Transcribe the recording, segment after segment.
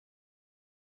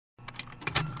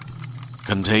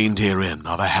Contained herein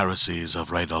are the heresies of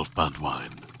Radolf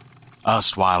Burntwine,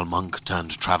 erstwhile monk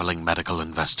turned traveling medical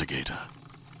investigator.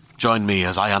 Join me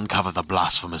as I uncover the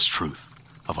blasphemous truth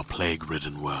of a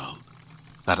plague-ridden world,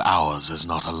 that ours is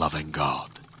not a loving God,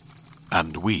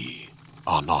 and we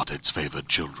are not its favored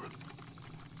children.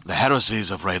 The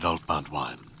heresies of Radolf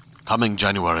Burntwine, coming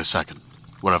January 2nd,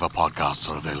 wherever podcasts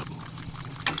are available.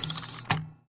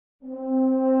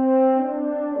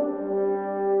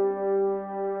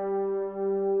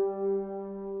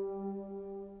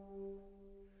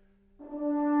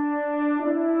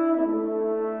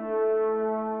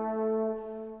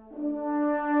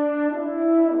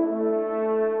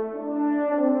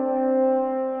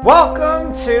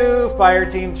 Welcome to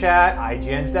Fireteam Chat,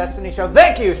 IGN's Destiny show.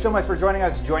 Thank you so much for joining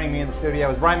us. Joining me in the studio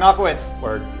is Brian Malkowitz,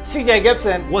 or CJ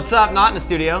Gibson. What's up? Not in the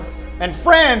studio. And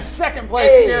Fran, second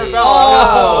place here.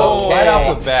 Oh, right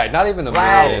off the bat. Not even a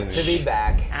Glad to be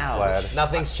back. Glad.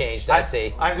 Nothing's changed, I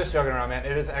see. I'm just joking around, man.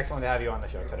 It is excellent to have you on the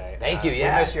show today. Thank you,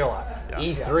 yeah. We miss you a lot.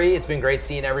 E3, it's been great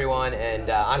seeing everyone, and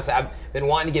honestly, I've been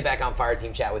wanting to get back on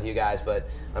Fireteam Chat with you guys, but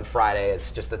on Friday,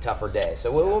 it's just a tougher day,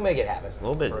 so we'll make it happen. A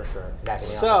little busy. For sure. Back in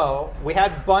the So, we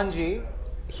had Bungie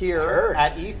here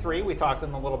at E3. We talked to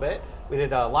them a little bit. We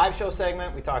did a live show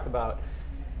segment. We talked about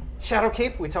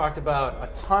Shadowkeep. We talked about a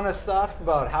ton of stuff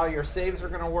about how your saves are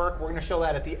going to work. We're going to show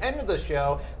that at the end of the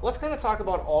show. Let's kind of talk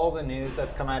about all the news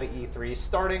that's come out of E3,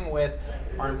 starting with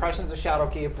our impressions of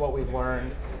Shadowkeep, what we've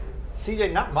learned.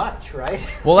 CJ, not much, right?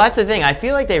 Well, that's the thing. I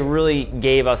feel like they really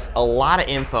gave us a lot of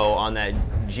info on that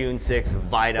June 6th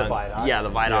Vidoc. The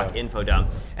Vidoc info dump.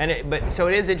 And so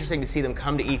it is interesting to see them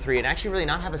come to E3 and actually really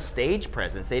not have a stage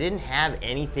presence. They didn't have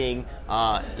anything,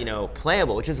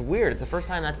 playable, which is weird. It's the first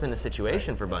time that's been the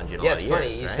situation for Bungie in a lot of years. Yeah,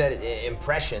 it's funny. You said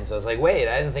impressions. I was like, wait,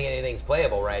 I didn't think anything's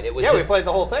playable, right? It was we played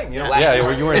the whole thing. You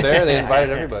you weren't there. They invited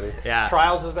everybody. Yeah.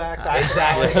 Trials is back.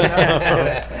 Exactly.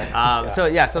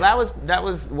 So that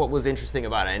was what was interesting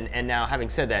about it. And now, having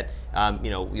said that,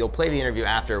 you'll play the interview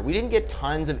after. We didn't get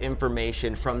tons of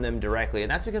information from them directly, and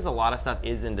that's because a lot of stuff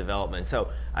is in development. So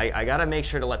I got to make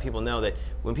sure to let people know that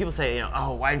when people say,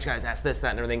 why didn't you guys ask this,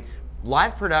 that, and everything,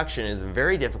 live production is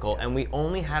very difficult, and we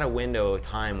only had a window of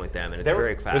time with them, and it's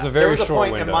very fast. There's a very short short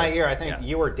point window. in my ear, I think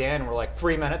you or Dan were like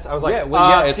 3 minutes. I was like,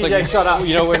 it's CJ, like, shut up. we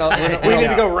need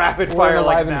to go rapid fire. We're in a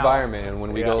like live now. environment, and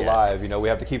when we go live, we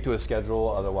have to keep to a schedule.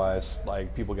 Otherwise,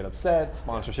 people get upset,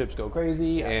 sponsorships go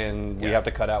crazy, and we have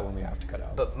to cut out when we have to cut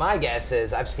out. But my guess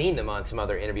is, I've seen them on some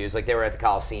other interviews, like they were at the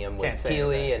Coliseum with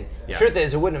Keeley, and truth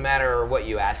is, it wouldn't matter what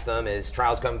you asked them. Is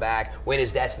Trials come back? When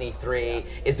is Destiny 3?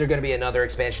 Is there going to be another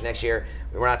expansion next year?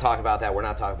 We're not talking about that. We're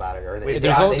not talking about it.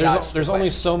 There's only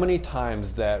so many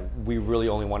times that we really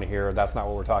only want to hear that's not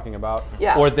what we're talking about,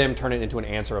 Yeah. or them turn it into an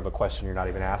answer of a question you're not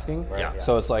even asking. Right. Yeah.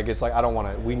 So it's like I don't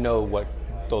want to. We know what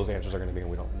those answers are going to be, and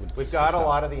we don't. We've got a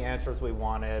lot of the answers we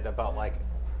wanted about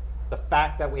the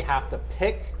fact that we have to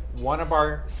pick one of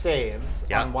our saves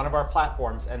on one of our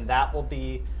platforms, and that will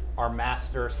be our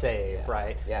master save,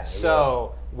 right? Yeah.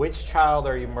 So, which child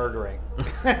are you murdering?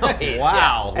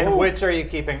 Wow. And which are you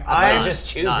keeping? I'm just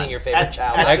choosing your favorite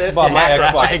child. My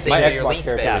Xbox your least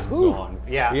character is favorite. gone.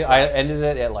 Yeah. I ended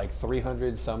it at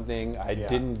 300 something. I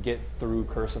didn't get through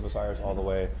Curse of Osiris all the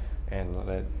way, and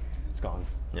it's gone.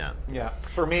 Yeah. Yeah.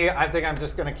 For me, I think I'm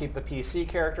just going to keep the PC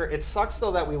character. It sucks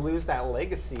though that we lose that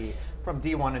legacy from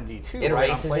D1 and D2. It right,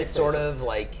 erases it sort of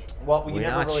like. Well, you We're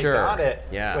never not really sure. got it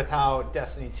Yeah. with how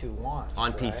Destiny 2 launched.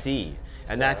 On right? PC.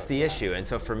 And that's the issue. And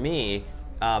so for me,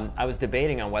 I was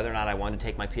debating on whether or not I wanted to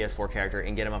take my PS4 character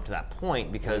and get him up to that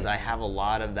point, because I have a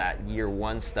lot of that year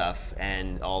one stuff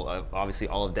and obviously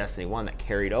all of Destiny 1 that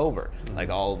carried over. Like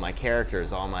all of my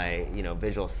characters, all my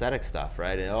visual aesthetic stuff,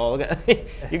 right? And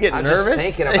you get I'm nervous? just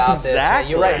thinking about Exactly. this.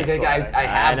 You're right, because I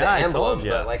have the I emblem, told you.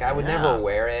 but I would never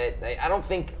wear it. I don't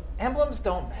think. Emblems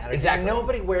don't matter. Exactly.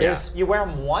 Nobody wears. You wear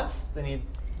them once, then you.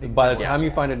 By the time you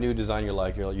find a new design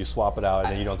you swap it out,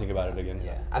 and then you don't think about it again.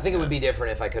 Yeah, I think it would be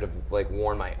different if I could have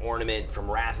worn my ornament from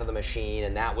Wrath of the Machine,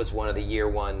 and that was one of the year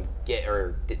one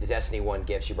Destiny 1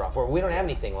 gifts you brought forward. We don't have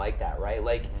anything like that,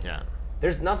 right?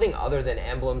 There's nothing other than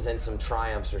emblems and some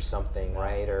triumphs or something,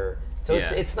 right?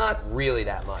 It's not really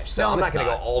that much. So I'm not going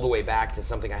to go all the way back to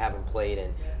something I haven't played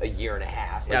in a year and a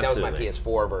half. That was my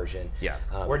PS4 version. Yeah.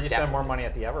 Where do you spend more money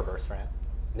at the Eververse, Fran?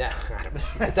 No,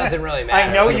 it doesn't really matter.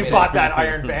 I know you bought that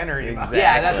Iron Banner. Exactly.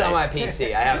 Yeah, that's on my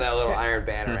PC. I have that little Iron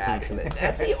Banner accident.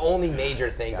 That's the only major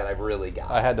thing that I've really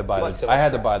got. I had to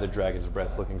buy the Dragon's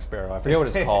Breath looking sparrow. I forget what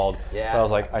it's called. Yeah. But I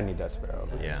was like, I need that sparrow.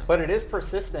 Yeah. But it is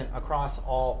persistent across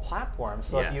all platforms.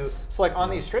 So if so like on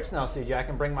these trips now, CJ, I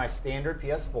can bring my standard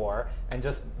PS4 and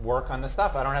just work on the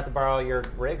stuff. I don't have to borrow your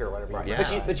rig or whatever. Right.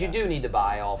 Yeah. But you do need to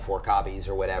buy all 4 copies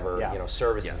or whatever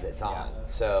services it's on.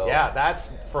 So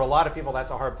that's for a lot of people,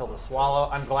 that's a hard pill to swallow.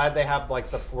 I'm glad they have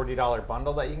like the $40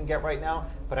 bundle that you can get right now.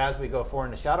 But as we go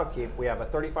forward into Shadowkeep, we have a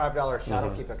 $35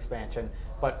 Shadowkeep expansion.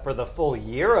 But for the full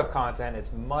year of content,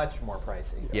 it's much more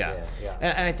pricey. Yeah.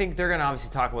 And I think they're going to obviously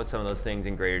talk about some of those things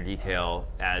in greater detail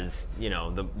as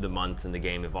the month and the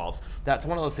game evolves. That's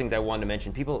one of those things I wanted to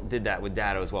mention. People did that with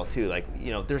Datto as well too. Like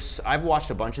I've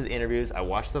watched a bunch of the interviews. I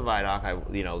watched the Vidoc.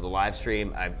 The live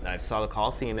stream. I saw the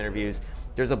Coliseum interviews.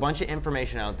 There's a bunch of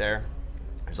information out there.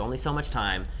 There's only so much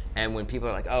time. And when people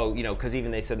are like, oh, because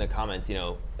even they said in the comments,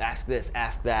 ask this,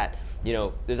 ask that,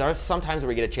 there's sometimes where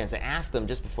we get a chance to ask them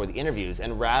just before the interviews.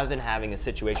 And rather than having a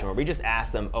situation where we just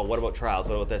ask them, oh, what about trials?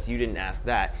 What about this? You didn't ask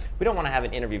that. We don't want to have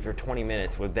an interview for 20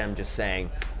 minutes with them just saying,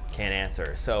 can't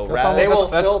answer. So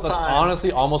that's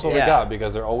honestly almost what we got,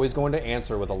 because they're always going to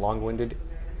answer with a long-winded,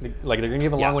 like they're going to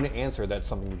give a long-winded answer that's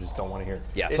something you just don't want to hear.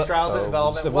 Yeah. Is Trials in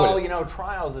development? Well,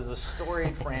 Trials is a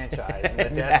storied franchise in the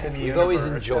Destiny universe. We've always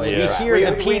enjoyed it. We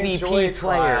hear the PvP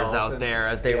players out there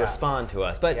as they respond to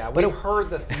us. But we've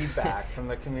heard the feedback from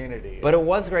the community. But it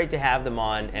was great to have them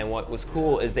on, and what was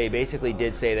cool is they basically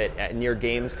did say that near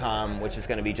Gamescom, which is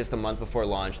going to be just a month before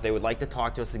launch, they would like to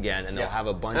talk to us again, and they'll have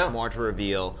a bunch more to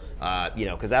reveal,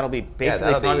 because that'll be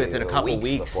basically probably within a couple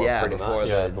weeks before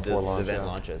the event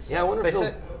launches. Yeah, I wonder if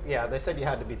they said you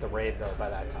had to beat the raid though by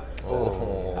that time.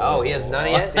 Oh, he has none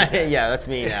yet? Yeah, that's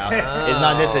me now. It's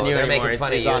not this and you they're anymore. Making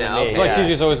fun it's of you on now. me. I feel like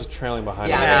CJ's always trailing behind.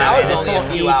 Yeah, I was only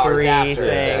a few hours after.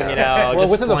 Well,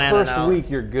 within the first week,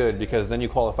 you're good, because then you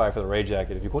qualify for the raid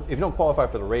jacket. If you don't qualify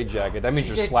for the raid jacket, that means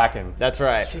you're slacking. That's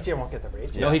right. CJ won't get the raid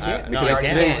jacket. No, he can't. No, because he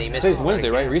can't. today's Wednesday,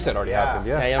 right? Reset already happened.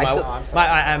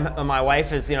 Yeah. My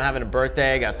wife is having a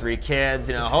birthday. I got 3 kids.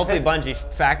 Hopefully Bungie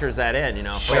factors that in. Wait,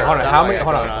 hold on. How many?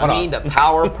 Hold on. I mean, the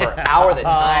power per hour, the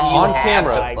time you on have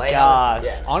camera. to play.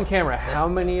 On camera, how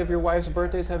many of your wife's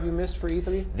birthdays have you missed for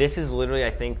E3? This is literally,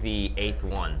 I think, the 8th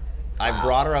one. I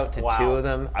brought her out to 2 of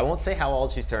them. I won't say how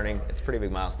old she's turning. It's a pretty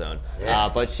big milestone.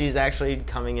 But she's actually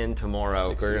coming in tomorrow.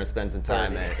 60. We're going to spend some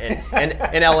time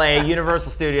in LA,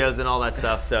 Universal Studios and all that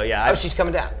stuff. So yeah. She's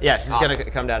coming down. Yeah, she's going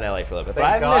to come down to LA for a little bit. But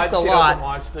Thank I've missed a God lot. Doesn't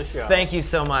watch the show. Thank you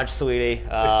so much, sweetie.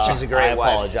 She's a great wife.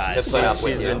 I apologize. To put up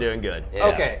with she's you. been doing good. Yeah.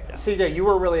 Okay, CJ, you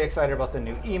were really excited about the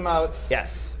new emotes.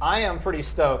 Yes. I am pretty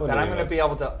stoked that I'm going to be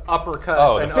able to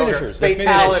uppercut the finishers.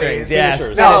 fatalities. Yes.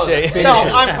 No,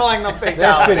 I'm calling them fatalities.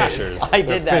 They're finishers. I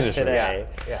did that today.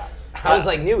 Yeah. I was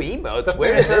like, new emotes? The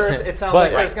Where is finishers, this? it sounds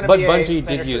like there's going to be Bungie a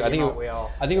did use. I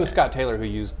think it was Scott Taylor who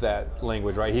used that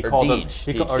language, right? He called them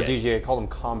DJ called them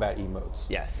combat emotes.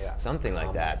 Yes, something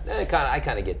like that. I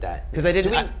kind of get that. Because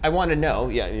I want to know.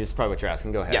 Yeah, this is probably what you're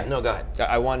asking. Go ahead. Yeah, no, go ahead.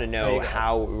 I want to know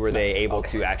how were they able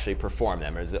to actually perform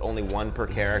them? Or is it only one per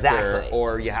character, Exactly.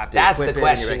 or you have to? That's equip the it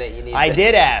question that you need. I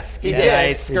did ask. He did.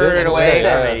 I skirted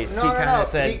away. No.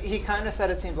 He kind of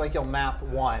said it seems like you'll map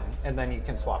one and then you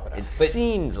can swap it out. It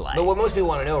seems like. But what most people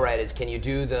want to know, right, is can you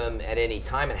do them at any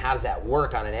time, and how does that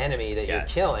work on an enemy that you're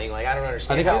killing? Like, I don't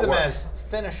understand how it works. As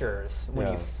finishers when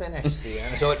you finish the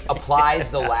enemy. So it applies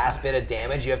the last bit of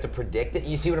damage. You have to predict it.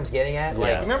 You see what I'm getting at?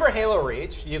 Yes. Remember Halo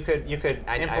Reach? You could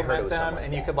implement them,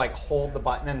 and you that. could like hold the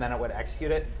button, and then it would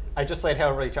execute it. I just played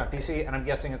Halo Reach on PC, and I'm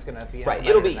guessing it's going to be right.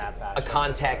 It'll be in that a fashion.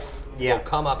 context. You'll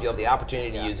come up. You'll have the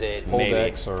opportunity to use it. Hold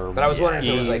X or but I was wondering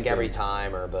if it was like every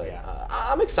time, or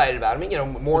I'm excited about it. I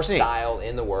mean, more style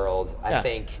in the world. I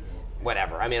think.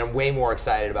 Whatever. I mean, I'm way more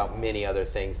excited about many other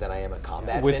things than I am a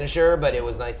combat finisher, but it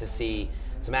was nice to see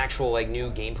some actual like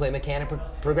new gameplay mechanic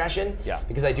progression. Yeah.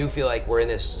 Because I do feel like we're in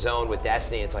this zone with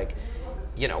Destiny. It's like,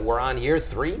 we're on year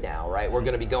 3 now, right? We're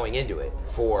going to be going into it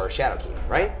for Shadowkeep,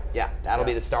 right? Yeah. That'll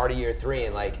be the start of year 3,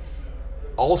 and like,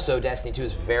 also Destiny 2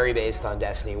 is very based on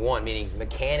Destiny 1, meaning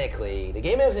mechanically the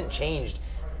game hasn't changed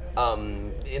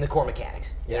in the core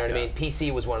mechanics. You know what I mean?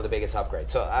 PC was one of the biggest upgrades.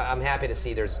 So I'm happy to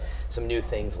see there's some new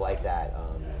things like that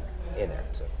in there.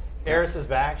 So. Eris is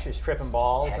back. She's tripping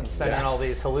balls and sending all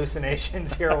these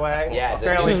hallucinations your way.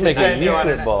 Apparently she's making you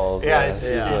trip balls.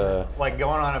 She's like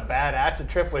going on a bad acid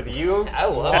trip with you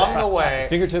along the way.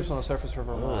 Fingertips on the surface of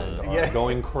her mind are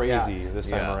going crazy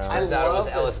this time around. Turns out it was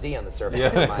LSD on the surface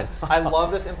of her mind. I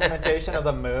love this implementation of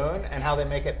the moon and how they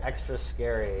make it extra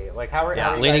scary. Like how are you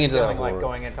leaning guys into feeling that like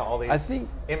going into all these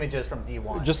images from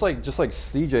D1? Just like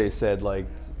CJ said, like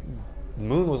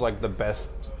Moon was like the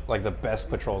best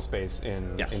patrol space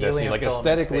in Destiny. Helium Like filaments,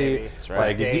 aesthetically, baby. That's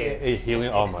right. like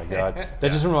helium. Oh my god,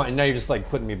 that just reminded. Now you're just like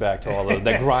putting me back to all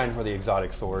that grind for the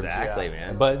exotic swords. Exactly,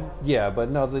 man. But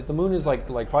no, the Moon is like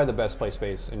probably the best play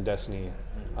space in Destiny.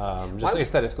 Just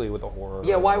aesthetically with the horror.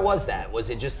 Yeah, why was that? Was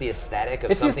it just the aesthetic of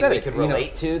It's the something we aesthetic, could you know.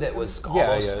 relate to that was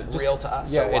almost real to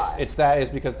us? Yeah, or why? it's that is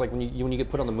because like when you get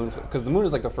put on the Moon, because the Moon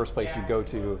is like the first place you go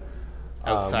to.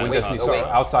 Outside when of Destiny the started,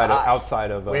 outside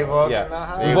of We've woken yeah, the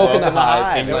hive. We've woken the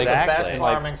hive, It was the Exactly. best And,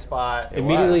 farming spot.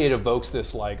 immediately it evokes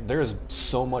this like there's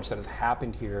so much that has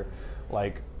happened here,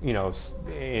 like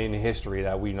in history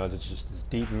that we know that's just this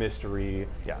deep mystery.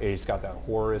 Yeah. It's got that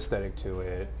horror aesthetic to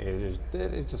it.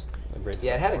 It's just a great.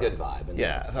 Yeah, it had a good vibe. And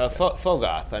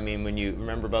Fogoth. I mean, when you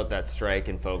remember about that strike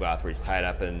in Fogoth where he's tied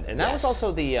up, and that was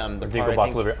also the part, Dingle I Boss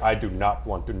think- Olivier, I do not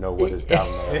want to know what is down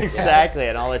there. Exactly,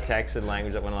 and all the text and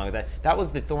language that went along with that. That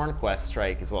was the Thorn Quest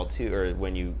strike as well too, or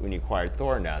when you acquired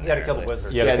Thorn down You there. had to kill the Like-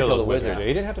 wizard. Yeah, Yeah, to kill the those wizards. wizards.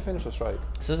 He didn't have to finish the strike.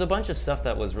 So there's a bunch of stuff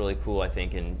that was really cool, I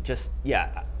think, and just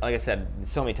like I said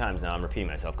so many times now, I'm repeating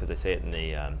myself because I say it in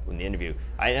the interview.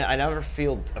 I never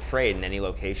feel afraid in any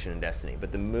location in Destiny,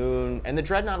 but the Moon and the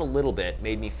Dreadnought a little bit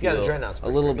made me feel the Dreadnought's a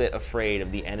pretty little creepy. bit afraid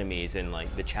of the enemies and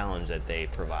like the challenge that they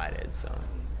provided. So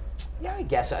Yeah, I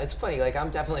guess it's funny. Like, I'm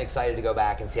definitely excited to go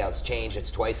back and see how it's changed. It's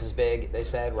twice as big, they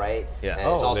said, right? Yeah. And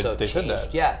it's Oh, also they said changed.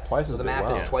 that. Yeah. Twice so as the big, map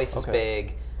wow. is twice as Okay.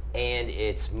 big, and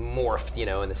it's morphed,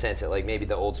 in the sense that like maybe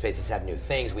the old spaces have new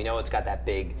things. We know it's got that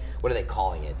big. What are they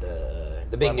calling it?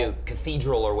 The big new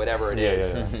cathedral or whatever it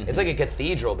is. Yeah. It's like a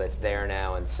cathedral that's there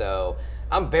now, and so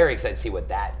I'm very excited to see what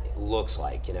that looks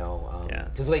like. Yeah.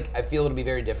 Because like I feel it'll be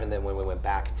very different than when we went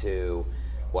back to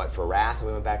for Wrath.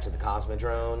 We went back to the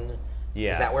Cosmodrome.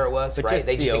 Yeah. Is that where it was? But Right. just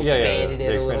They just the open- expanded They it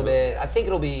a little expanded bit. I think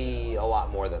it'll be a lot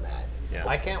more than that. yeah.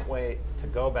 I can't wait to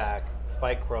go back,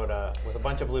 fight Crota with a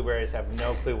bunch of blueberries, have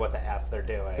no clue what the F they're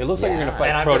doing. It looks like you're Yeah. going to fight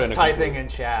and I'm Crota just in a typing complete- in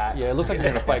chat. Yeah, it looks like you're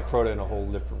going to fight Crota in a whole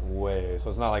different way. So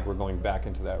it's not like we're going back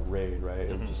into that raid, right?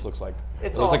 It just looks like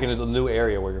It's it looks all- like in a new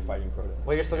area where you're fighting Crota.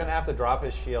 Well, you're still going to have to drop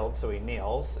his shield so he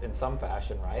kneels in some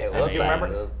fashion, right? It And looked do you like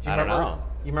remember? it. Do you I don't remember? know.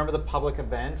 You remember the public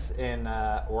events in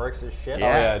Oryx's ship? Yeah.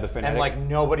 Oh yeah, the And fanatic. like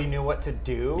nobody knew what to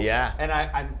do. Yeah. And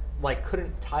I'm like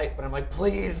couldn't type, but I'm like,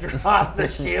 please drop the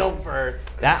shield first.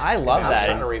 I love I'm that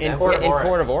trying to in remember.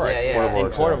 Court of Oryx. Yeah, yeah. In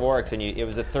Court of Oryx, and it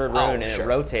was the third Oh, rune, and sure. it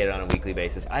rotated on a weekly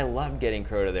basis. I loved getting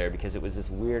Crota there because it was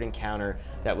this weird encounter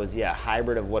that was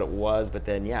hybrid of what it was, but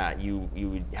then you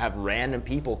would have random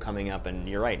people coming up, and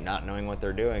you're right, not knowing what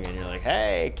they're doing, and you're like,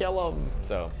 hey, kill them.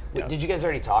 So yeah. Did you guys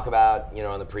already talk about,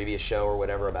 on the previous show or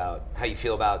whatever, about how you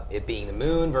feel about it being the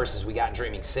Moon versus we got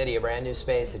Dreaming City, a brand new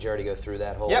space? Did you already go through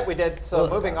that whole? Yeah, we did. So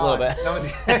moving a little on. bit. No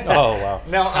one's- Oh wow.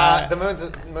 No, the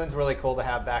moon's really cool to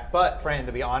have back. But Fran,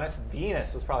 to be honest,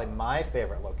 Venus was probably my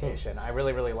favorite location. I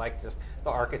really, really liked just the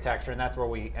architecture, and that's where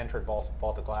we entered Vault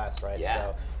of Glass, right?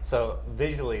 Yeah. So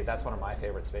visually, that's one of my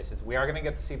favorite spaces. We are going to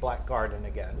get to see Black Garden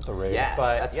again. The raid. Yeah,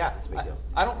 But that's a big deal.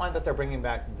 I don't mind that they're bringing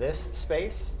back this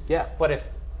space. Yeah. But if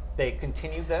they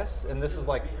continue this, and this is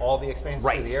like all the experiences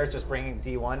Right. through the years, just bringing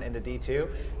D1 into D2,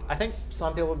 I think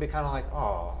some people would be kind of like,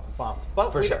 oh, bumped.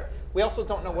 But For sure. We also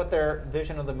don't know what their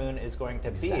vision of the moon is going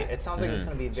to be. Exactly. It sounds like it's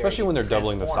going to be very Especially when they're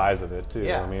doubling the transformed. size of it too.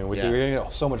 Yeah. I mean, we're Yeah. getting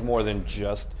so much more than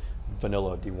just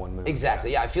vanilla D1 Moon.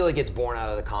 Exactly. Yeah, I feel like it's born out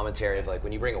of the commentary of like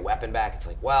when you bring a weapon back, it's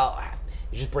like, well,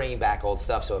 you're just bringing back old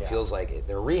stuff, so it Yeah. feels like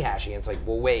they're rehashing it. It's like,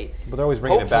 well, wait. But they're always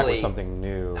bringing it back with hopefully- something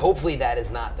new. Hopefully that is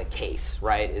not the case,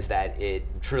 right? Is that it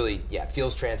truly,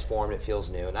 feels transformed, it feels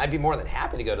new. And I'd be more than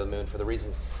happy to go to the moon for the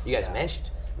reasons you guys mentioned.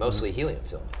 Mostly helium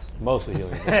filaments. Mostly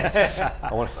helium. I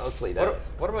want. Mostly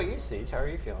those. What about you, Siege? How are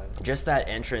you feeling? Just that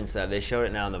entrance, they showed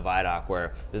it now in the Vidoc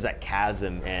where there's that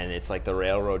chasm and it's like the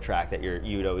railroad track that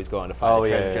you'd always go on to find Oh, the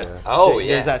yeah, treasure yeah, chest. yeah. Oh, So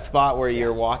yeah. There's that spot where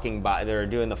you're walking by, they're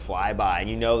doing the flyby, and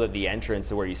you know that the entrance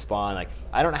to where you spawn, like,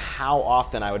 I don't know how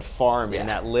often I would farm in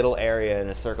that little area in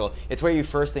a circle. It's where you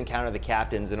first encounter the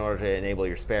captains in order to enable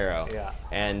your Sparrow. Yeah.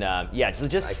 And just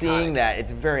Iconic. seeing that,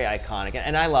 it's very iconic.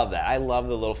 And I love that. I love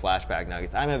the little flashback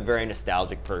nuggets. I'm a very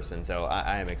nostalgic person, so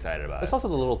I am excited about It's it. also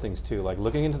the little things too, like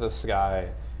looking into the sky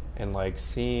and like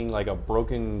seeing like a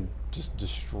broken, just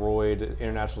destroyed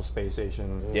International Space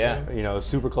Station. Yeah.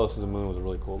 Super close to the moon was a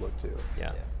really cool look too.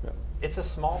 Yeah. Yeah. It's a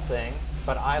small thing,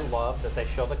 but I love that they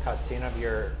show the cutscene of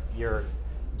your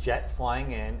jet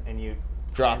flying in and you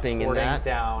Dropping in transporting that.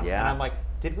 down. Yeah. And I'm like,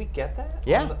 did we get that?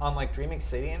 Yeah. On like Dreaming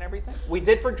City and everything? We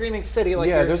did for Dreaming City. Like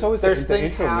Yeah, there's always there's the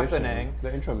things intro happening. mission.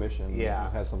 The intro mission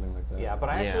has something like that. Yeah, but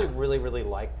I actually really, really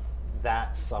like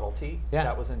that subtlety Yeah.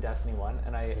 that was in Destiny 1,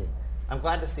 and I I'm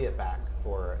glad to see it back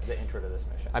for the intro to this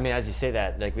mission. I mean, as you say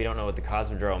that, like, we don't know what the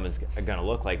Cosmodrome is going to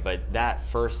look like, but that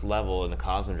first level in the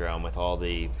Cosmodrome with all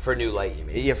the... For New Light, you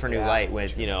mean? Yeah, for New Light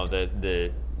with, you know,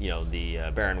 the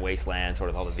barren wasteland, sort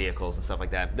of all the vehicles and stuff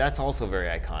like that. That's also very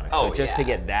iconic. So just to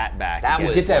get that back,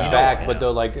 get that back. But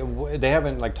though, like, they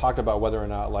haven't like talked about whether or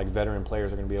not like veteran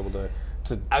players are going to be able to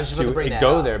I was just about to bring that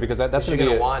go up. there, because that's going to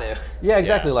be want to. Yeah,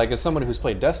 exactly. Yeah. Like, as someone who's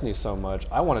played Destiny so much,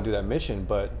 I want to do that mission,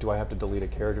 but do I have to delete a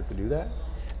character to do that?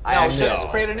 Just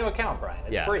create a new account, Brian.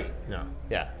 It's free. No.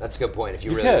 Yeah. That's a good point. If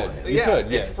you really want to. You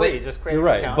could. It's free. Just create You're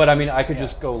an right. account. But I mean, I could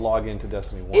just go log into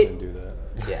Destiny 1 and do that.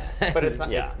 Yeah. But it's not.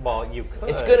 Well, you could.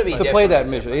 It's going to be to play that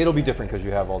mission. It'll be different because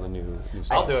you have all the new stuff.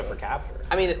 I'll do it for capture.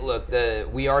 I mean, look,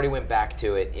 we already went back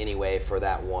to it anyway for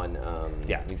that one.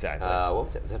 Yeah, exactly. What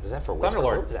was that? Was that for Thunderlord?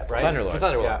 What was that, right? Thunderlord. For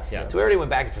Thunderlord. Yeah. So we already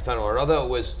went back for Thunderlord, although it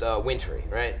was wintry,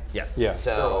 right? Yes. Yeah.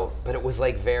 So, but it was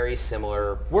like very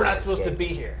similar. We're not supposed to be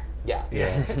here.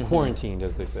 Yeah. Quarantined,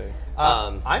 as they say.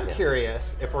 I'm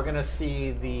curious if we're going to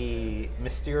see the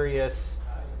mysterious...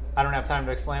 I don't have time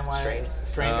to explain why.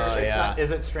 Stranger?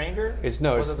 Is it Stranger? It's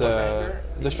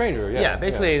the Stranger. Yeah. Yeah,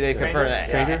 basically they compare that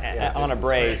Stranger? Anna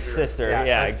Bray's sister.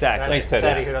 Yeah, Exactly. Thanks,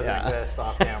 Teddy, who doesn't exist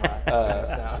off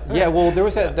camera. Yeah, well, there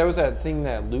was that thing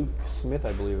that Luke Smith,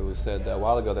 I believe it was said a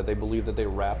while ago, that they believed that they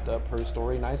wrapped up her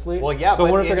story nicely. Well, yeah, so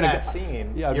but in that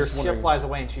scene, your ship flies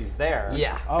away and she's there.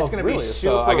 Yeah. It's going to be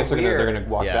super So I guess weird. they're going to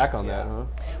walk back on that, huh?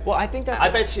 Well, I think that's... I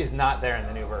bet she's not there in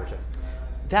the new version.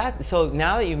 So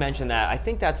now that you mention that, I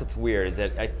think that's what's weird, is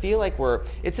that I feel like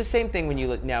it's the same thing when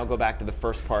you now go back to the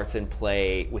first parts and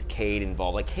play with Cade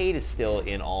involved. Like, Cade is still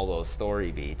in all those story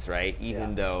beats, right?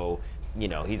 Even though, you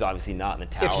know, he's obviously not in the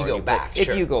tower. If you go back,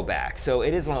 If you go back. So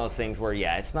it is one of those things where,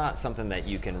 it's not something that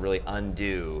you can really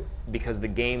undo, because the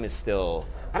game is still...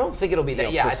 I don't think it'll be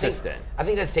that. Persistent. I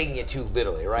think that's taking it too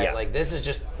literally, right? Yeah. Like, this is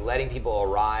just letting people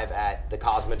arrive at the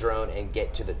Cosmodrome and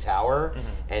get to the tower.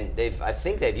 And I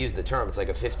think they've used the term. It's like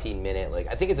a 15-minute.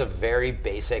 Like, I think it's a very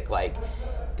basic, like,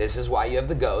 this is why you have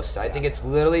the ghost. I think it's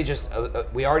literally just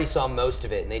we already saw most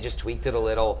of it, and they just tweaked it a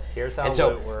little. Here's how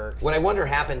it works. What I wonder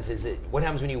happens is what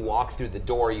happens when you walk through the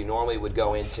door you normally would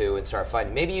go into and start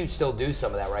fighting. Maybe you still do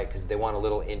some of that, right? Because they want a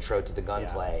little intro to the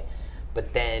gunplay,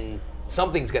 but then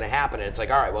something's going to happen, and it's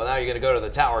like, all right, well, now you're going to go to the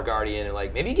Tower Guardian, and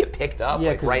like maybe you get picked up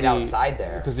right outside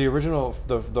there. Because the original,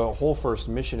 the whole first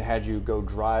mission had you go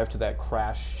drive to that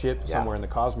crashed ship somewhere in the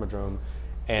Cosmodrome,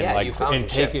 and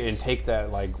take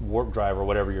that like warp drive or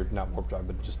whatever not warp drive,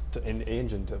 but just an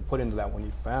engine to put into that one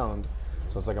you found.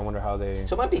 So it's like, I wonder how they.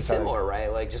 So it might be similar,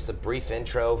 right? Like just a brief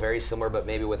intro, very similar, but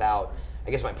maybe without. I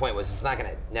guess my point was it's not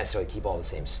going to necessarily keep all the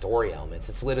same story elements.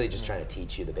 It's literally just trying to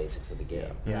teach you the basics of the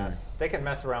game. Yeah. They can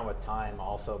mess around with time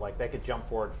also. Like they could jump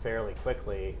forward fairly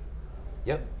quickly.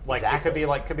 Yep. Like it could be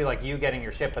like you getting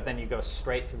your ship, but then you go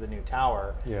straight to the new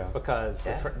tower. Yeah. Because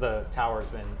the tower's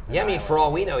been. Yeah, I mean, for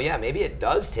all we know, maybe it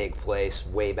does take place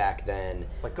way back then.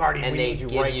 Like Guardian, and we need you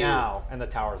right now, and the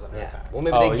tower's under attack. Well,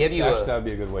 maybe they give you. Actually, that would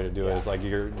be a good way to do it. It's like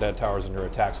that tower's under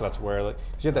attack, so that's where you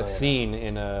have that scene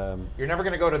in. You're never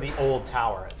going to go to the old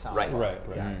tower. It sounds like. Right.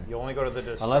 Yeah. You only go to the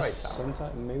destroyed Unless tower.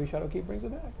 sometime maybe Shadowkeep brings it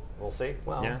back. We'll see.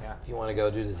 Well, if you want to go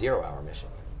do the 0-hour mission.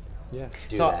 Yeah.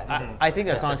 I think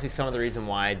that's honestly some of the reason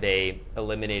why they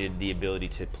eliminated the ability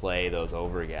to play those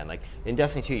over again. Like in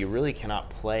Destiny 2, you really cannot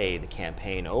play the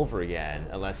campaign over again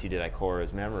unless you did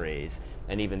Ikora's Memories.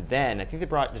 And even then, I think they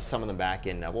brought just some of them back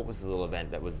in. What was the little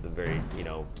event that was the very,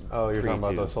 Oh, you're talking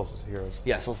about those Solstice of Heroes.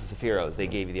 Yeah, Solstice of Heroes. They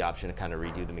gave you the option to kind of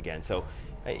redo them again. So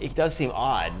it does seem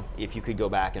odd if you could go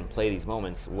back and play these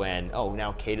moments when,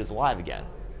 now Cade is alive again.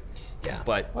 Yeah,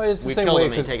 but it's the we've same killed way,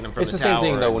 them and taken them from it's the the tower.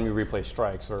 same thing though when you replay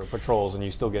strikes or patrols and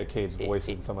you still get Cade's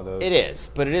voices in some of those. It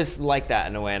is, but it is like that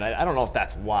in a way, and I don't know if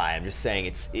that's why. I'm just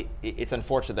saying it's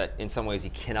unfortunate that in some ways you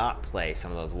cannot play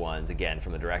some of those ones again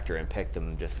from the director and pick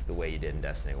them just the way you did in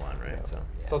Destiny 1, right? Yeah.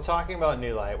 So talking about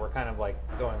New Light, we're kind of like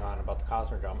going on about the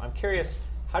Cosmodrome. I'm curious,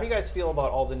 how do you guys feel about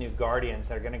all the new Guardians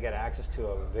that are going to get access to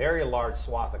a very large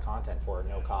swath of content for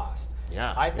no cost?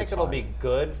 Yeah, I think it'll be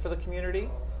good for the community.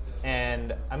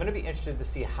 And I'm going to be interested to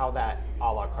see how that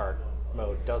a la carte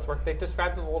mode does work. They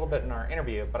described it a little bit in our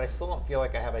interview, but I still don't feel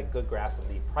like I have a good grasp of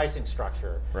the pricing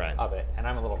structure of it. And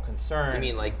I'm a little concerned.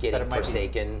 You mean like getting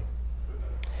Forsaken?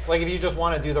 Like if you just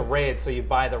want to do the raid, so you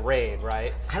buy the raid,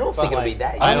 right? I don't think it'll be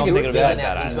that. I don't think it'll be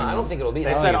that. I don't think it'll be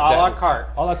that. They said a la carte.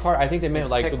 A la carte. I think they meant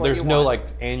like there's no like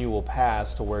annual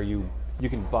pass to where you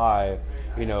can buy,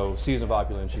 Season of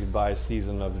Opulence. You can buy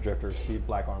Season of the Drifter,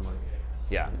 Black Armor.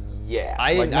 Yeah. Yeah.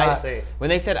 When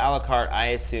they said a la carte, I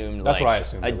assumed that's what I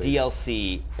assumed, a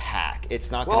DLC pack.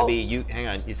 It's not going to be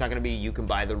it's not going to be you can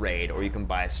buy the raid or you can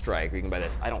buy a strike or you can buy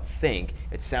this. I don't think.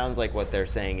 It sounds like what they're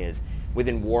saying is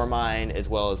within Warmind as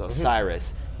well as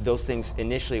Osiris, those things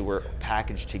initially were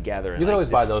packaged together. You could always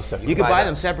buy those separately. You could buy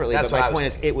them separately, That's but my what I point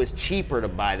was is it was cheaper to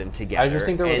buy them together. I just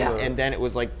think there was and then it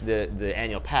was like the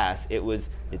annual pass.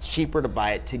 It's cheaper to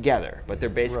buy it together, but they're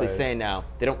basically saying now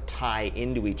they don't tie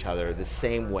into each other the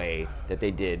same way that they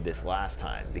did this last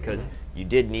time, because you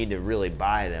did need to really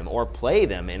buy them or play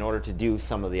them in order to do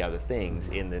some of the other things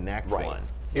in the next one.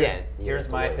 Here's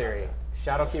my theory.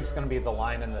 Shadowkeep's going to be the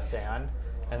line in the sand,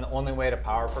 and the only way to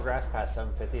power progress past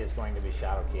 750 is going to be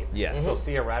Shadowkeep. Yes. So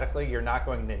theoretically, you're not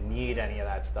going to need any of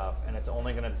that stuff, and it's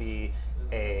only going to be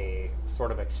a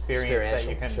sort of experience that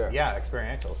you can,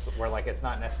 experiential, where like it's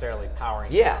not necessarily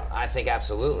powering. Yeah, I think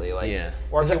absolutely. Like,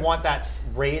 or if you want that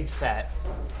raid set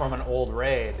from an old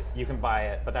raid, you can buy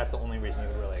it, but that's the only reason you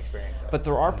would really experience it. But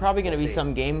there are probably going to be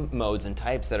some game modes and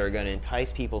types that are going to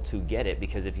entice people to get it,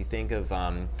 because if you think of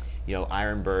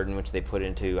Iron Burden, which they put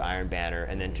into Iron Banner,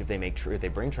 and then if they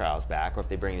bring Trials back, or if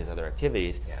they bring these other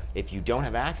activities, if you don't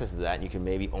have access to that, you can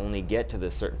maybe only get to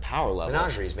this certain power level.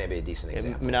 Menagerie is maybe a decent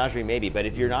example. Menagerie maybe, but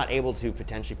if you're not able to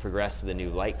potentially progress to the new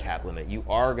light cap limit, you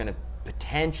are going to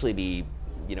potentially be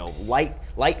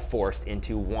light forced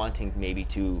into wanting maybe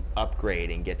to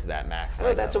upgrade and get to that max.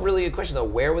 That's a really good question though.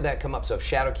 Where would that come up? So if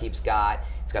Shadowkeep's got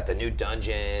the new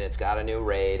dungeon, it's got a new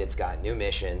raid, it's got new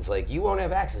missions, like you won't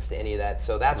have access to any of that,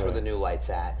 so that's where the new light's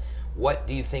at. What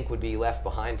do you think would be left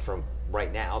behind from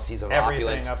right now, Season of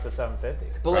Opulence? Everything up to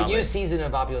 750. But like use Season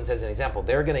of Opulence as an example.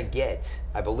 They're going to get,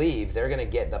 I believe,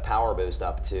 the power boost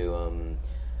up to,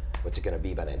 what's it going to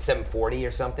be by then? 740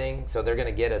 or something? So they're going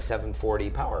to get a 740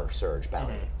 power surge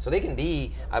bounty. So they can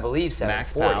be, I believe,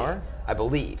 740. Max power? I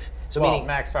believe. So meaning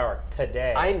max power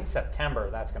today, September,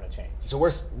 that's going to change. So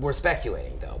we're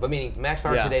speculating though, but meaning max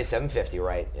power today is 750,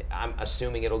 right? I'm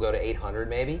assuming it'll go to 800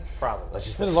 maybe. Probably. Let's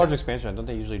just in a large expansion, don't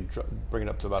they usually bring it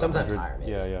up to about sometimes 100? Higher,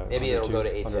 maybe. Yeah. Maybe it'll go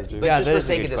to 850. But yeah, just for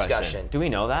sake of discussion, do we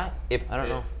know that? I don't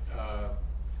know.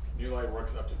 New Light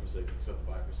works up to Forsaken, except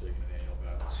to buy Forsaken and annual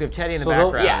pass. So we have Teddy in the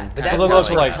background. Yeah, but they'll go up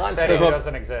to like Teddy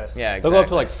doesn't exist. Yeah, exactly. They'll go up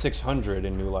to like 600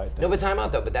 in New Light. No, but time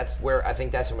out though. But that's where I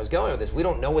think Destin was going with this. We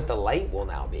don't know what the light will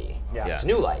now be. Yeah. It's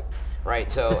New Light,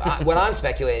 right? So what I'm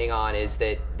speculating on is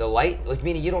that the light, like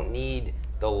meaning you don't need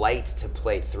the light to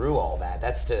play through all that.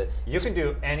 That's to you can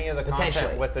do any of the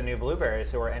content with the new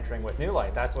blueberries who are entering with New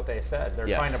Light. That's what they said. They're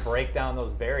trying to break down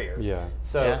those barriers. Yeah.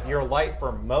 So your light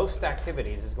for most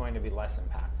activities is going to be less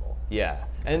impactful. Yeah,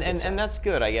 and that's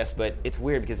good, I guess, but it's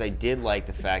weird because I did like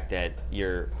the fact that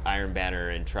your Iron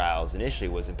Banner and Trials initially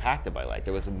was impacted by light.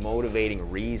 There was a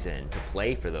motivating reason to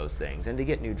play for those things and to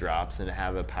get new drops and to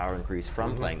have a power increase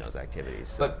from playing those activities.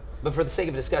 So. But for the sake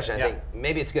of discussion, I think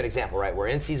maybe it's a good example, right? We're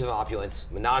in Season of Opulence.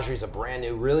 Menagerie is a brand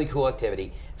new, really cool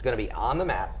activity. It's going to be on the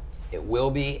map. It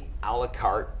will be a la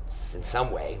carte in some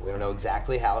way. We don't know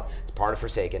exactly how. It's part of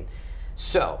Forsaken.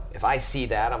 So if I see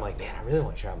that, I'm like, man, I really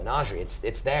want to try Menagerie.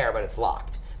 It's there, but it's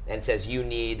locked. And it says you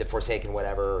need the Forsaken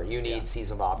whatever, or you need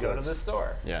Season of Opulence. Go to the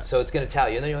store. Yeah. So it's going to tell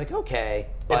you, and then you're like, okay.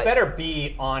 It better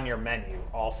be on your menu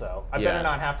also. I better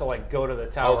not have to like go to the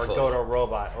tower, go to a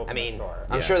robot, open the store.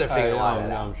 I'm sure they're figuring a lot of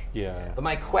that out. Yeah. But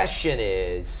my question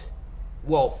is,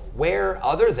 well, where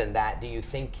other than that do you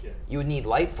think you would need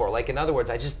light for? Like, in other words,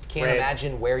 I just can't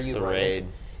imagine where you'd run into.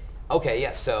 Okay,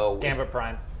 yes, so... Gambit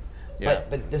Prime.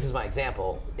 But this is my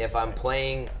example. If I'm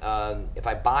playing, if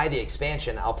I buy the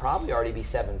expansion, I'll probably already be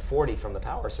 740 from the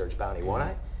Power Surge bounty, won't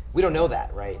I? We don't know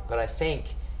that, right? But I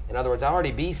think, in other words, I'll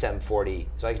already be 740,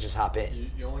 so I could just hop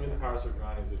in. You only get the Power Surge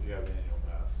bounties if you have an annual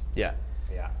pass. Yeah.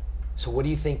 So what do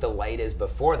you think the light is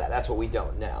before that? That's what we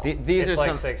don't know. These it's are like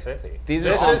some 650. These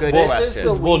are some good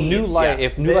questions. Well, New Light.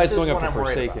 If New Light's going up to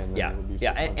Forsaken, then it would be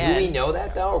do we know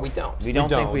that though, or we don't? We don't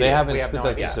think they haven't split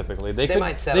that specifically. They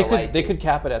might set a light. They could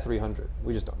cap it at 300.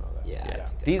 We just don't know that. Yeah.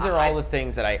 These are all the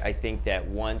things that I think that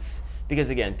once. Because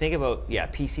again, think about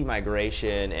PC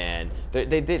migration, and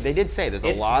they did say there's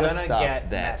a lot of stuff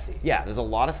get messy. There's a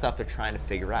lot of stuff they're trying to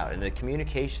figure out, and the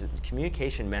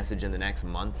communication message in the next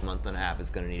month and a half is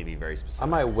going to need to be very specific. I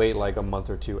might wait like a month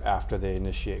or two after they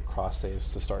initiate cross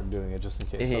saves to start doing it, just in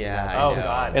case something happens. Oh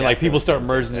God! And like people start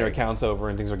merging their accounts over,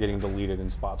 and things are getting deleted in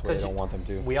spots where they don't want them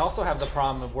to. We also have the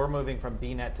problem of we're moving from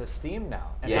BNet to Steam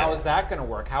now, and how is that going to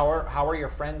work? How are your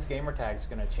friends' gamer tags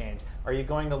going to change? Are you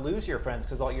going to lose your friends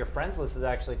because all your friends list is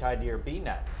actually tied to your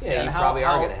BNet? Yeah, you probably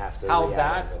are going to have to. How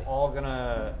that's all going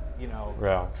to,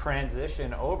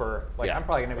 transition over. Like I'm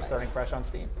probably going to be starting fresh on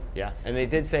Steam. Yeah, and they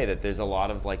did say that there's a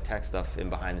lot of like tech stuff in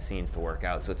behind the scenes to work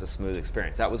out, so it's a smooth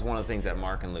experience. That was one of the things that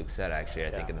Mark and Luke said actually. I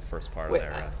think in the first part of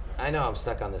their. I know I'm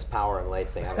stuck on this power and light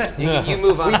thing. You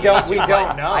move on. We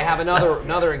don't know. I have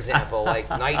another example like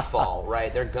Nightfall.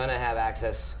 Right, they're gonna have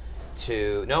access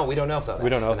to. No, we don't know if they'll. We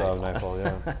don't know if they'll have Nightfall.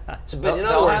 Yeah. So, but in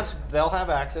other words, they'll have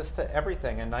access to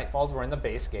everything, and Nightfalls were in the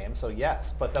base game, so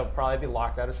yes, but they'll probably be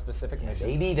locked out of specific missions.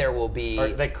 maybe there will be. Or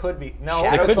they could be. No,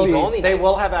 Shadow could be. Only they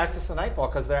will have access to Nightfall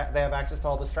because they have access to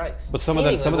all the strikes. But some of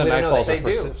the Seemingly, we don't know Nightfalls that. are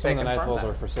They do. some of the They Nightfalls confirm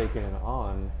are that. Forsaken and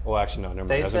on. Well, actually, no, never mind.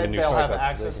 They Hasn't been said new they'll strikes have after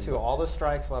access Forsaken, to but- all the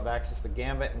strikes. They'll have access to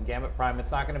Gambit and Gambit Prime.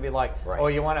 It's not going to be like, Right. oh,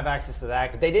 you want to have access to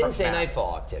that. They didn't say map.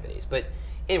 Nightfall activities, but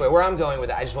anyway, where I'm going with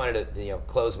it, I just wanted to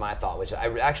close my thought, which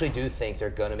I actually do think they're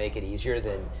going to make it easier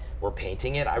than we're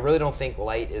painting it. I really don't think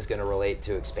Light is going to relate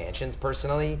to expansions.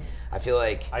 Personally, I feel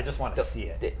like I just want to see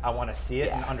it. I want to see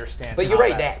it and understand. But you're how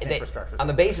right. that They, infrastructure on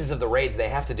the basis of the raids, they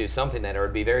have to do something that, or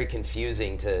it'd be very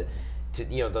confusing to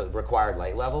the required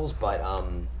Light levels. But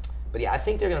yeah, I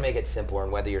think they're going to make it simpler,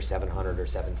 and whether you're 700 or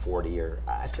 740, or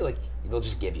I feel like they'll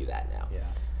just give you that now. Yeah.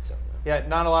 So. Yeah,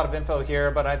 not a lot of info here,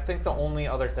 but I think the only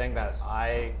other thing that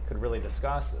I could really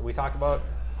discuss, we talked about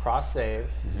cross-save.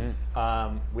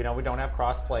 Mm-hmm. We know we don't have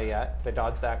cross-play yet. They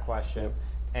dodged that question.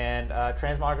 And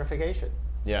transmogrification.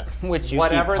 Yeah, which you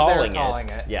Whatever keep they're calling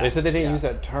it. Yeah. They said they didn't use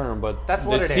that term, but That's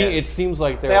what it is. It seems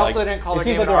like they're They also like, didn't call it the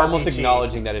seems game like an they're almost RPG.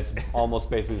 acknowledging that it's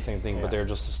almost basically the same thing, Yeah. but they're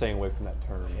just staying away from that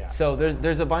term. Yeah. So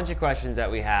there's a bunch of questions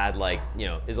that we had, like,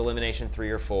 is elimination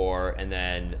 3 or 4, and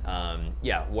then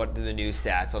what are the new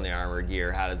stats on the armored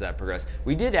gear? How does that progress?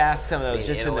 We did ask some of those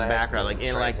just in the intellect, background, like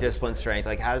intellect, strength, discipline, strength.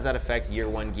 Like, how does that affect year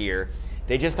 1 gear?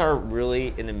 They just are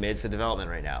really in the midst of development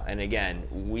right now. And again,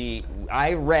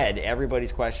 I read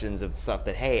everybody's questions of stuff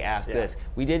that, hey, ask this.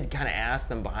 We did kind of ask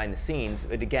them behind the scenes,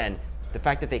 but again, the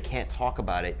fact that they can't talk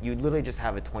about it, you literally just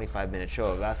have a 25-minute show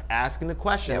of us asking the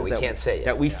questions we can't say it.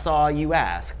 that we saw you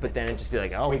ask, but then it'd just be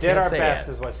like, oh, We did can't our say best,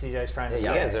 it. is what CJ's trying to Yeah,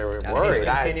 say. you guys are Yeah, worried. He's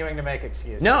continuing to make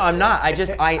excuses. No, I'm not. I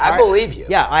just I believe you.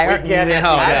 Yeah, I We get it.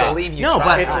 no, I no. believe you No,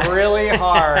 tried. but It's really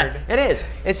hard. it is.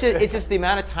 It's just the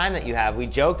amount of time that you have. We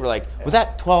joked, we're like, was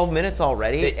that 12 minutes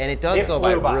already? And it does It go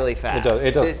by flew by. really fast.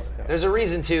 It does. There's a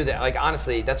reason too that, like,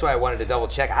 honestly, that's why I wanted to double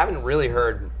check. I haven't really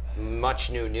heard much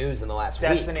new news in the last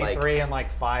Destiny week. 3 in like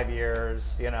 5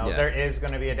 years. There is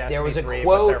going to be a Destiny There was a 3,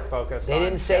 quote. but they're focused They on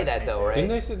didn't say that Destiny though, 2.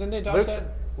 right? Didn't they dodge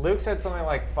Luke said something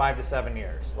like 5 to 7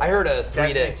 years. I heard a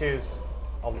 3 Destiny to. 2's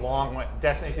a long way.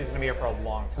 Destiny 2 is going to be here for a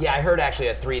long time. Yeah, I heard actually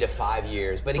a 3 to 5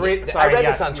 years. But Three- again, sorry, I read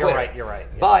yes, this on you're Twitter. right, you're right,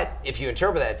 yeah. But if you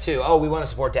interpret that too, we want to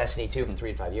support Destiny 2 for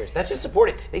 3 to 5 years. That's just support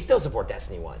it. They still support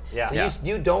Destiny 1. Yeah. So Yeah.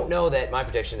 You don't know that my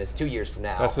prediction is 2 years from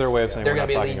now. That's their way of saying they're we're going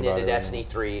to not be talking leading about into it Destiny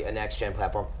 3, a next gen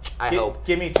platform. I hope.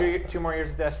 Give me two more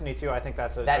years of Destiny 2. I think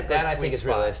that's a That good I sweet think is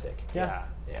spot. realistic. Yeah.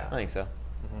 Yeah. I think so.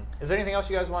 Is there anything else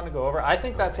you guys want to go over? I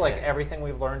think that's like everything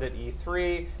we've learned at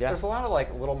E3. Yeah. There's a lot of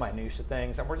like little minutia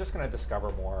things, and we're just going to discover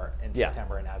more in Yeah.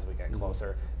 September and as we get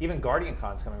closer. Even Guardian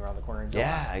Con's coming around the corner in July.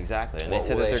 Yeah, exactly. And What they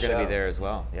said will that they they're going to show? be there as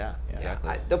well. Yeah,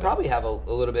 exactly. They'll probably have a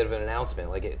little bit of an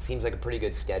announcement. Like, it seems like a pretty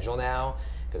good schedule now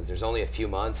because there's only a few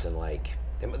months, and like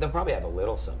they'll probably have a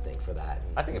little something for that.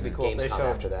 I think it'd be cool if they Gamescom showed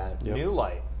after that. New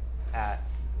Light at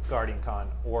Guardian Con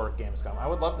or Gamescom. I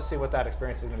would love to see what that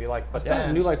experience is going to be like. But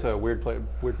then, New Light's a weird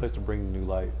place to bring New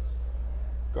Light.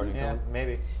 Guardian yeah, Con.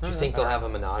 maybe. Do you think they'll have a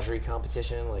menagerie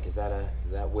competition? Like,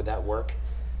 would that work?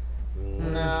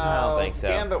 No, I don't think so.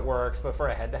 Gambit works, but for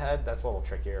a head-to-head, that's a little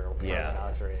trickier. For Yeah.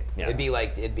 Menagerie. Yeah.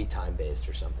 It'd be time-based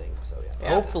or something. So yeah.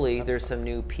 Hopefully there's some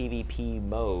new PvP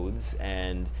modes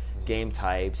and game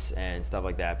types and stuff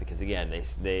like that, because again,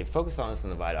 they focused on this in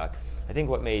the Vidoc. I think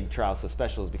what made Trials so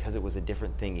special is because it was a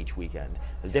different thing each weekend,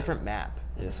 a different map.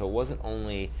 So it wasn't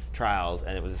only Trials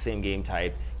and it was the same game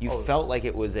type. You felt like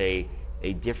it was a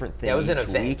different thing Yeah, it was an each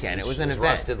event. weekend. It was an event.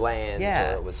 Rusted Lands,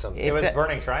 Yeah. or it was something. It was fe-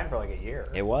 Burning Shrine for like a year.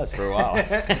 It was for a while.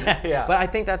 Yeah. But I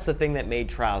think that's the thing that made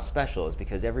Trials special, is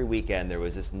because every weekend there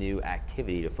was this new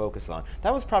activity to focus on.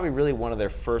 That was probably really one of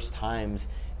their first times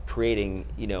creating,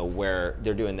 where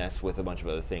they're doing this with a bunch of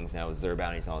other things now, is their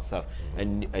bounties and all that stuff,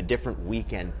 and a different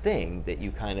weekend thing that you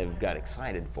kind of got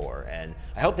excited for. And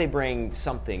I hope they bring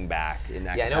something back in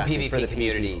that Yeah, I know capacity for PvP the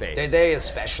community. PvP space. They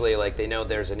especially, like, they know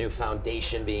there's a new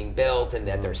foundation being built and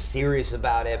that they're serious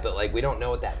about it, but like we don't know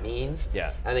what that means.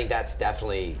 Yeah. I think that's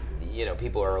definitely,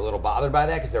 people are a little bothered by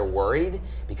that because they're worried,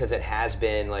 because it has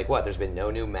been like there's been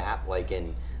no new map like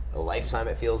in a lifetime,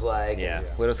 it feels like. Yeah,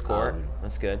 And, Widow's Court,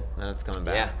 that's good. That's coming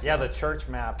back. Yeah, the church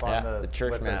map on the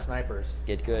church with map. the snipers.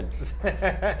 Get good.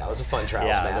 that was a fun Trials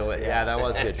map. That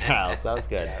was good. Trials, that was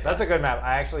good. That's a good map.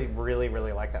 I actually really,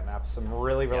 really like that map. Some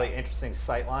really, really interesting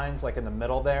sight lines, like in the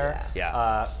middle there.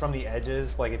 Yeah. From the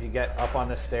edges, like if you get up on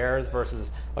the stairs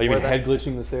versus. Oh, you where mean head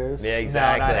glitching the stairs? Yeah,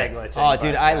 exactly. not head glitching, oh,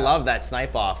 dude, but, I yeah. love that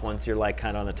snipe off once you're like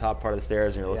kind of on the top part of the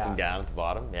stairs and you're looking Yeah. down at the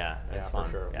bottom. Yeah, that's Yeah, fun.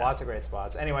 for sure. Yeah. Lots of great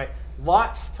spots. Anyway,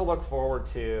 lots to to look forward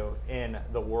to in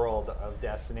the world of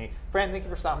Destiny. Fran, thank you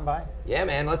for stopping by. Yeah,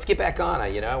 man, let's get back on.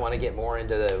 I want to get more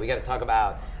into we got to talk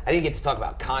about, I didn't get to talk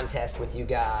about contest with you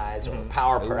guys or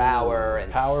power per hour.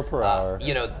 And power per hour.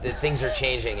 The things are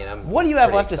changing, and What do you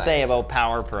have left to say about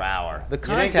power per hour? The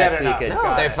contest we could...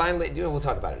 No, they finally... We'll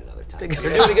talk about it another time.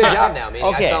 They're doing a good job now.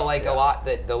 Meaning Okay. I felt like a lot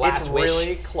that the last It's wish...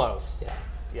 really close. Yeah.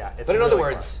 Yeah. It's But in really other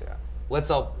words, close, yeah. let's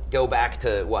all go back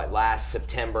to, last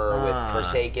September with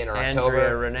Forsaken or Andrea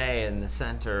October. Renee in the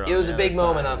center. It was a big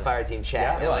moment on Fireteam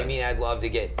chat. Yeah, I mean, I'd love to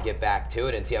get back to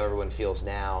it and see how everyone feels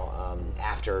now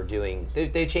after doing...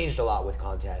 They changed a lot with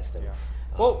contest. And,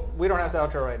 Well, we don't have to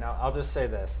outro right now. I'll just say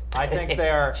this. I think they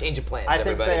are... Change of plans, I think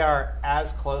everybody. they are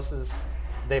as close as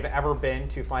they've ever been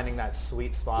to finding that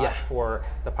sweet spot for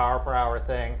the power per hour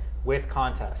thing with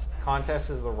contest.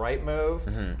 Contest is the right move.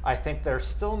 I think they're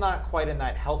still not quite in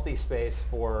that healthy space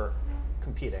for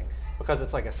competing because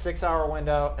it's like a 6-hour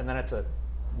window and then it's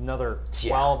another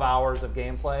 12 hours of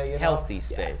gameplay. You know? Healthy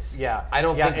space. Yeah. I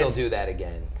don't think they'll do that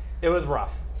again. It was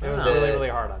rough. It was really, really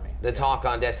hard on me. The Talk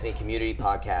on Destiny Community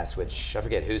podcast, which I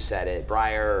forget who said it,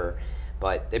 Breyer,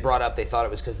 but they brought up they thought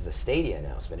it was because of the Stadia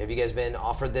announcement. Have you guys been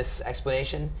offered this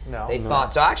explanation? No. They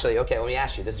thought, so actually, okay, let me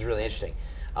ask you, this is really interesting.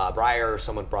 Breyer or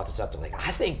someone brought this up. They're like,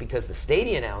 I think because the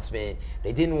Stadia announcement,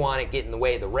 they didn't want it get in the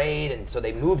way of the raid, and so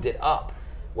they moved it up.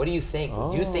 What do you think?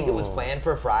 Do you think it was planned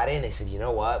for Friday, and they said, you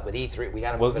know what, with E3, we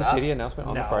got to move it up? Was the Stadia announcement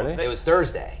on the Friday? It was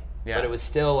Thursday, Yeah. but it was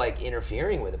still like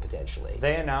interfering with it potentially.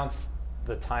 They announced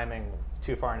the timing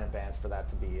too far in advance for that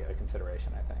to be a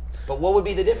consideration, I think. But what would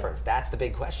be the difference? That's the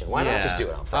big question. Why not just do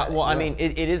it on Friday? Well, I mean,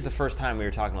 it is the first time we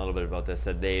were talking a little bit about this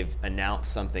that they've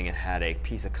announced something and had a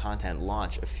piece of content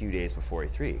launch a few days before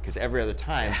E3. Because every other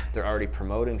time they're already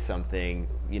promoting something,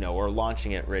 or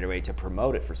launching it right away to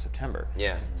promote it for September.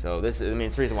 Yeah. So it's the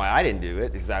reason why I didn't do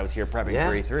it because I was here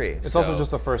prepping for E3. It's also just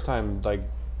the first time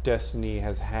Destiny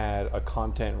has had a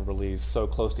content release so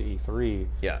close to E3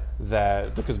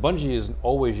 that because Bungie is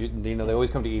always they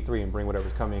always come to E3 and bring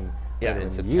whatever's coming later in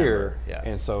the year,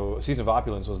 and so Season of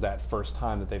Opulence was that first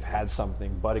time that they've had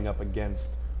something butting up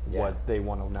against what they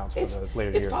want to announce for the later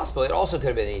year. It's possible. It also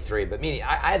could have been E3, but meaning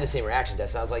I had the same reaction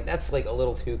test. I was like, that's like a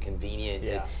little too convenient.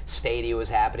 Yeah. Stadia was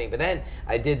happening, but then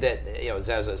I did that. As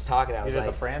I was talking, I was You did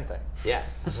like, the Fran thing. yeah.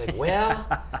 I was like, well,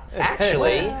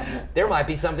 actually, there might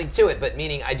be something to it. But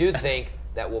meaning, I do think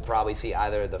that we'll probably see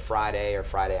either the Friday or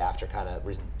Friday after kind of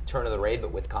return of the raid,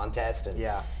 but with contest. And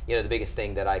the biggest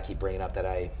thing that I keep bringing up that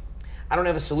I don't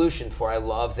have a solution for. I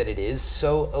love that it is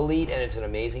so elite and it's an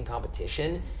amazing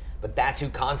competition. But that's who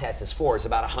contest is for. It's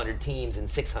about 100 teams and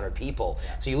 600 people.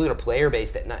 So you look at a player base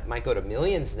that might go to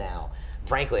millions now.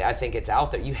 Frankly, I think it's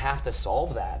out there. You have to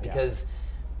solve that because,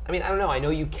 I mean, I don't know. I know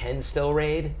you can still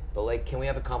raid, but can we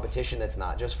have a competition that's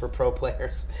not just for pro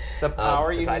players? The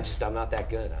power you I'm not that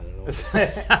good. I don't know what to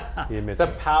say.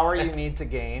 The power you need to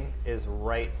gain is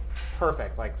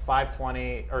perfect. Like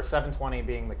 520 or 720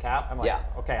 being the cap. I'm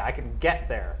like, okay, I can get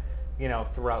there,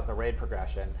 throughout the raid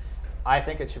progression. I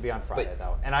think it should be on Friday,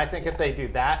 though. And I think if they do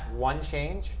that one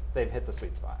change, they've hit the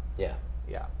sweet spot. Yeah.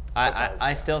 Yeah.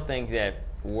 I still think that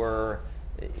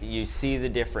you see the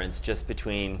difference just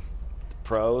between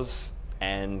pros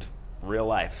and real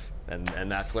life. And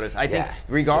that's what it is. I think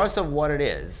regardless of what it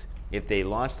is, if they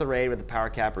launch the raid with the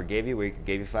power cap or gave you a week or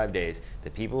gave you 5 days,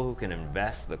 the people who can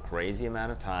invest the crazy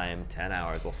amount of time, 10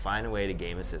 hours, will find a way to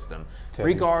game a system. Teddy.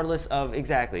 Regardless of,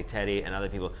 Teddy and other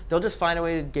people. They'll just find a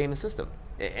way to game the system.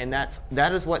 And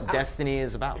that is what Destiny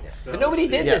is about. But nobody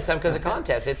did this time because of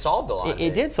contest. It solved a lot.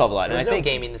 It did solve a lot. There's no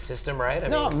gaming the system, right?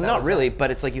 Not really,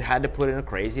 but it's like you had to put in a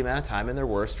crazy amount of time, and there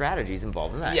were strategies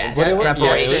involved in that. Yes,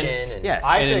 preparation. Yes.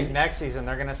 I think next season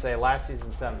they're going to say last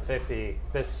season 750,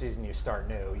 this season you start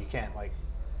new. You can't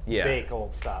bake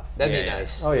old stuff. That'd be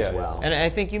nice as well. And I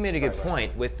think you made a good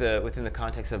point within the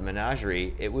context of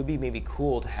Menagerie. It would be maybe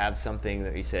cool to have something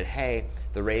that you said, hey,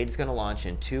 the raid is going to launch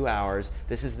in 2 hours.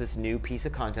 This is this new piece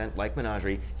of content like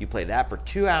Menagerie. You play that for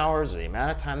 2 hours or the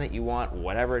amount of time that you want,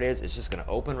 whatever it is. It's just going to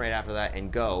open right after that and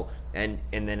go. And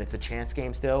then it's a chance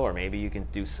game still, or maybe you can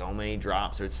do so many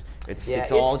drops, or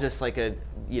it's all just like a,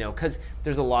 because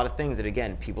there's a lot of things that,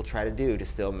 again, people try to do to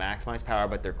still maximize power,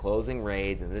 but they're closing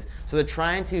raids and this. So they're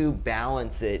trying to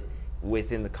balance it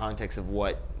within the context of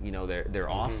what, they're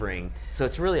offering. So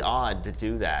it's really odd to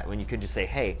do that when you could just say,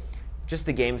 hey, just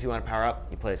the game, if you want to power up,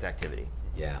 you play this activity.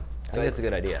 Yeah. I think that's a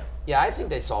good idea. Yeah, I think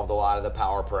they solved a lot of the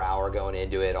power per hour going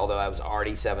into it, although I was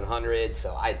already 700.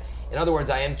 So in other words,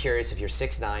 I am curious if you're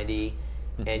 690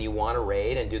 and you want to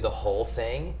raid and do the whole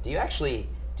thing, do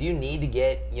you need to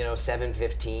get,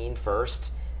 715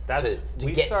 first to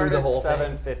get through the whole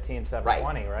 715,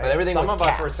 720, right? But everything Some was of us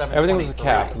capped. were 723. Everything was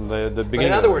capped. The beginning. But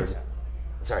in other words,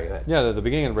 sorry, go ahead. Yeah, the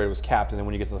beginning of the raid was capped, and then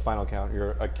when you get to the final count,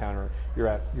 you're at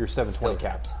your 720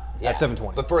 capped. At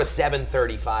 720. But for a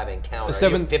 735 encounter,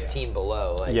 you're 15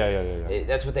 below. Like,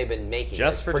 that's what they've been making.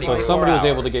 Just for so somebody was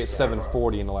able to get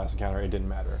 740 in the last encounter. It didn't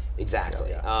matter.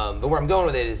 Exactly. But where I'm going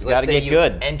with it is, let's say you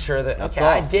enter the. Okay,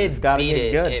 I did beat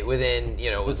it within.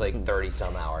 It was like 30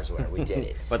 some hours. Where we did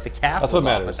it. But the cap That's was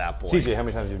what matters. off at that point. CJ, how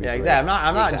many times have you beat? Yeah, exactly.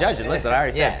 I'm not judging. Listen, I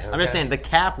already said. Yeah, I'm just saying the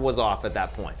cap was off at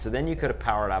that point. So then you could have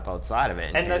powered up outside of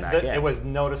it. And it was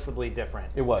noticeably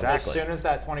different. It was. Exactly. As soon as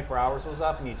that 24 hours was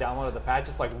up and you downloaded the patch,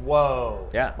 it's like, whoa.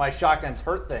 Yeah. My shotguns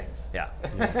hurt things. Yeah.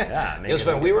 It was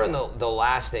fun. We were in the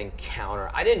last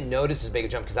encounter. I didn't notice as big a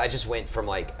jump because I just went from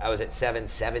I was at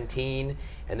 717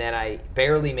 and then I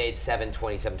barely made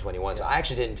 720, 721. So I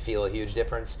actually didn't feel a huge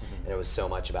difference, and it was so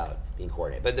much about being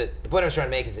coordinated. But the point I was trying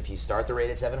to make is if you start the raid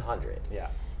at 700,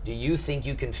 do you think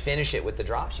you can finish it with the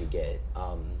drops you get?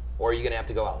 Or are you going to have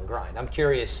to go out and grind? I'm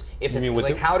curious if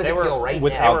it's how does it feel right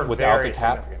now? Without the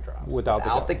cap?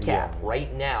 Without the cap,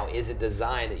 right now, is it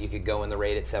designed that you could go in the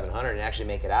raid at 700 and actually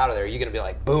make it out of there? Are you going to be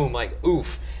like, boom, like,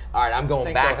 oof, all right, I'm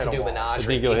going back to do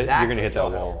Menagerie. You're going to hit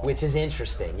that wall. Which is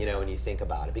interesting, when you think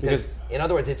about it. Because, in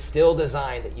other words, it's still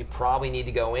designed that you probably need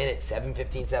to go in at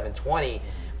 715, 720.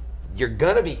 You're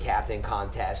going to be capped in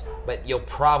contest, but you'll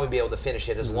probably be able to finish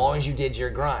it as long as you did your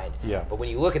grind. Yeah. But when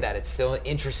you look at that, it's still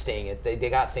interesting. They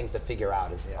got things to figure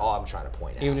out is all I'm trying to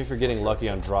point out. Even if you're getting lucky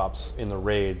on drops in the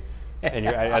raid, and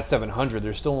you're at 700,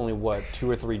 there's still only, 2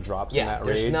 or 3 drops in that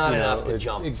raid? There's not enough to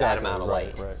jump that amount of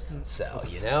light. Right. So,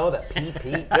 the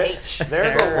PPH.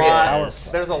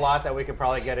 There's a lot that we could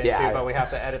probably get into, but we have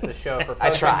to edit the show for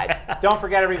posting. I tried. Don't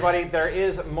forget, everybody, there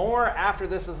is more after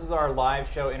this. This is our live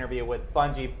show interview with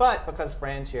Bungie, but because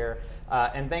Fran's here,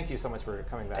 and thank you so much for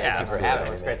coming back. Yeah, thank you for having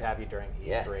me. It's great to have you during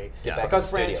E3. Because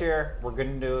Fran's here, we're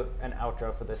going to do an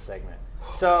outro for this segment.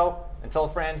 So, until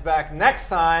Fran's back next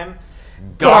time,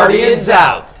 Guardians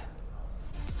out!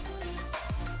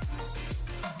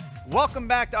 Welcome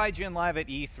back to IGN Live at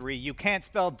E3. You can't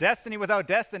spell Destiny without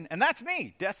Destin, and that's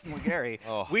me, Destin Legary.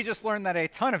 We just learned that a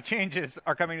ton of changes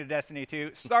are coming to Destiny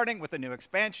 2, starting with a new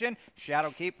expansion,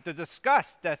 Shadowkeep. To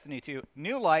discuss Destiny 2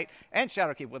 New Light and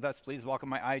Shadowkeep with us, please welcome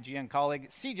my IGN colleague,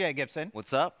 CJ Gibson.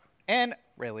 What's up? And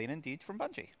Raylene and Deej from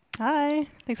Bungie. Hi.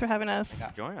 Thanks for having us.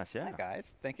 Join us, Hi, guys.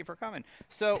 Thank you for coming.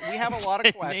 So we have a lot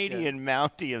of questions. Canadian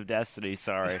Mountie of Destiny,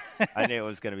 sorry. I knew it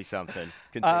was going to be something.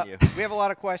 Continue. We have a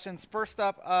lot of questions. First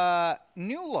up,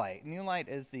 New Light. New Light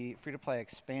is the free-to-play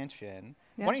expansion.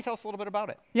 Why don't you tell us a little bit about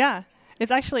it? Yeah.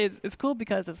 It's cool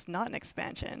because it's not an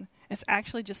expansion. It's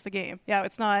actually just the game. Yeah,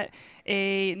 it's not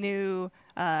a new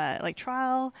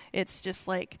trial. It's just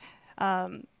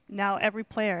now every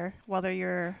player, whether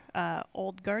you're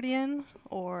old Guardian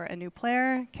or a new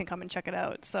player, can come and check it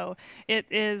out. So it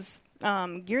is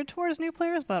geared towards new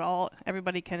players, but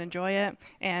everybody can enjoy it,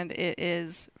 and it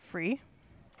is free,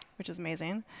 which is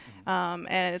amazing. And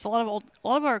it's a lot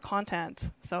of our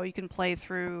content. So you can play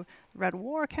through Red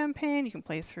War campaign, you can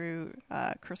play through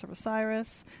Curse of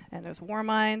Osiris, and there's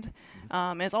Warmind.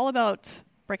 And it's all about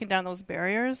breaking down those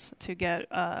barriers to get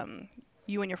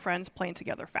you and your friends playing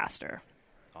together faster.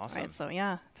 Awesome. Right, so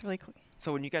it's really cool.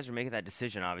 So when you guys are making that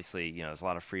decision, obviously, there's a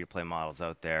lot of free-to-play models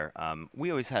out there. We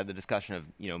always had the discussion of,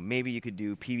 maybe you could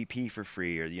do PvP for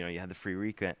free, or you had the free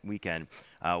weekend.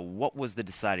 What was the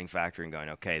deciding factor in going,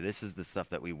 okay, this is the stuff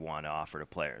that we want to offer to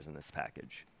players in this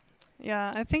package?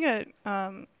 Yeah, I think it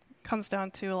comes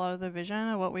down to a lot of the vision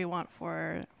of what we want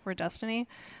for Destiny.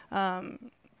 As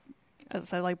I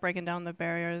said, breaking down the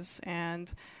barriers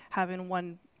and having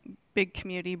one big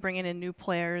community, bringing in new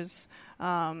players,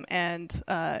 and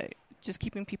just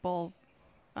keeping people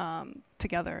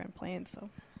together and playing. So,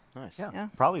 nice. Yeah.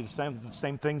 Probably the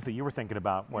same things that you were thinking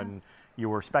about when you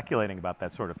were speculating about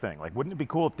that sort of thing. Wouldn't it be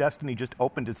cool if Destiny just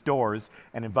opened its doors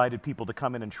and invited people to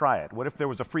come in and try it? What if there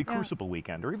was a free Crucible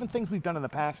weekend, or even things we've done in the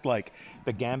past, like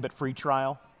the Gambit free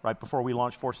trial right before we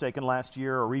launched Forsaken last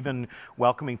year, or even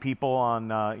welcoming people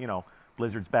on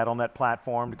Blizzard's Battle.net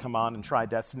platform to come on and try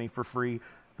Destiny for free.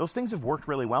 Those things have worked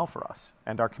really well for us,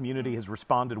 and our community has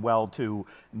responded well to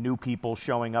new people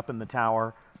showing up in the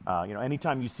tower.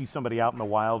 Anytime you see somebody out in the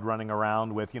wild running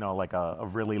around with, a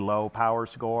really low power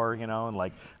score,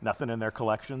 and nothing in their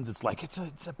collections, it's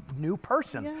a new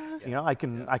person. Yeah. I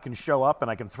can show up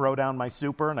and I can throw down my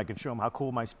super and I can show them how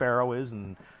cool my Sparrow is,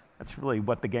 and that's really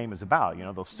what the game is about.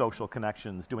 Those social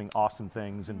connections, doing awesome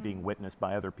things, and being witnessed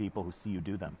by other people who see you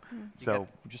do them. So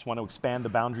we just want to expand the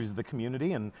boundaries of the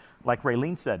community, and like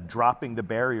Raylene said, dropping the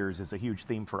barriers is a huge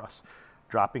theme for us.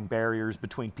 dropping barriers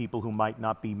between people who might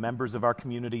not be members of our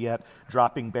community yet,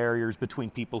 dropping barriers between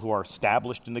people who are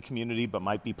established in the community but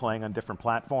might be playing on different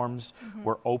platforms.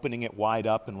 We're opening it wide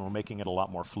up, and we're making it a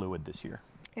lot more fluid this year.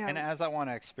 Yeah. And as I want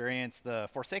to experience the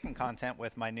Forsaken content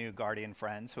with my new Guardian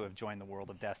friends who have joined the world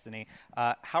of Destiny,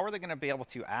 how are they going to be able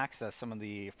to access some of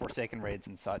the Forsaken raids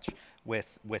and such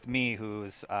with me,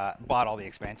 who's bought all the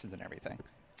expansions and everything?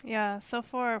 Yeah, so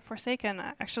for Forsaken,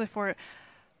 actually for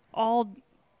all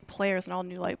players and all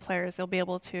New Light players, you'll be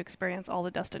able to experience all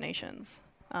the destinations.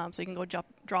 So you can go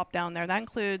drop down there. That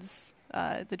includes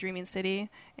the Dreaming City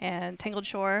and Tangled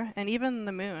Shore and even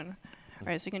the Moon.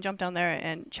 Right, so you can jump down there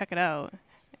and check it out.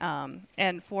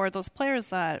 And for those players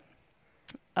that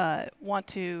want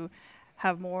to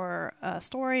have more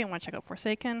story and want to check out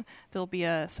Forsaken, there'll be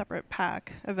a separate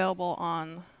pack available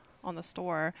on the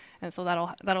store, and so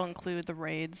that'll include the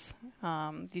raids,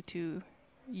 the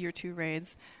year 2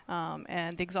 raids,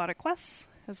 and the exotic quests,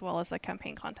 as well as the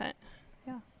campaign content.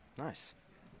 Yeah. Nice.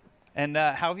 And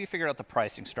how have you figured out the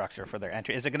pricing structure for their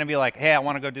entry? Is it going to be like, hey, I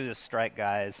want to go do this strike,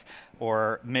 guys,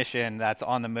 or mission that's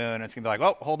on the moon? It's going to be like,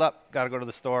 oh, hold up, got to go to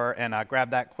the store and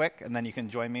grab that quick, and then you can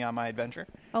join me on my adventure?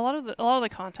 A lot of the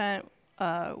content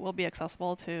will be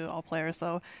accessible to all players,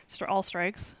 so all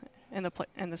strikes in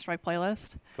the strike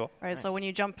playlist. Cool. Right. Nice. So when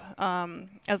you jump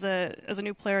as a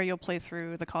new player, you'll play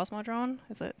through the Cosmodrome.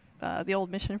 Is it the old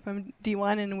mission from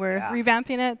D1, and we're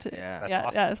revamping it. Awesome.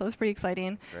 Yeah. So it's pretty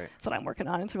exciting. That's what I'm working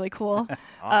on. It's really cool.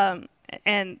 Awesome.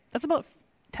 And that's about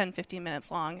 10-15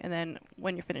 minutes long. And then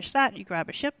when you finish that, you grab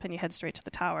a ship and you head straight to the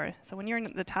tower. So when you're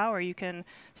in the tower, you can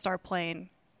start playing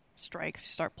strikes,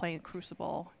 start playing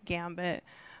Crucible, Gambit.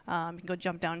 You can go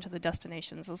jump down to the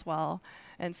destinations as well.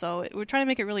 And so we're trying to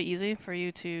make it really easy for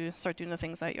you to start doing the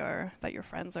things that your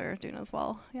friends are doing as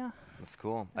well. Yeah. That's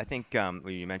cool. I think when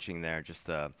you mentioning there, just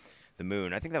the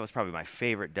moon, I think that was probably my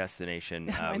favorite destination.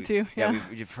 Mine too. Yeah.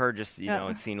 We've heard just, know,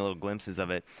 and seen little glimpses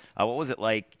of it. What was it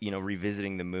like,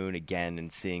 revisiting the moon again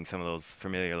and seeing some of those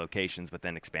familiar locations, but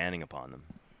then expanding upon them?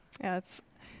 Yeah,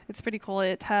 it's pretty cool.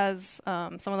 It has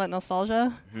some of that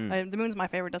nostalgia. The moon's my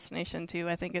favorite destination too.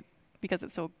 I think because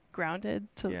it's so grounded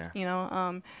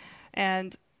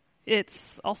and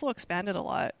it's also expanded a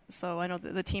lot. So I know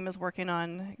that the team is working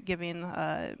on giving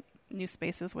new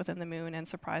spaces within the moon and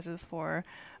surprises for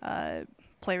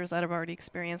players that have already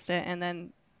experienced it, and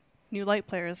then New Light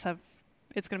players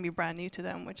it's going to be brand new to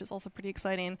them, which is also pretty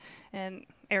exciting. And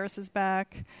Eris is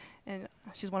back, and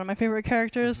she's one of my favorite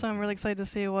characters, so I'm really excited to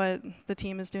see what the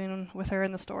team is doing with her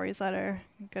and the stories that are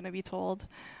going to be told.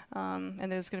 And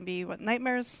there's going to be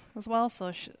nightmares as well,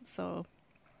 so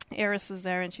Eris is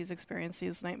there and she's experienced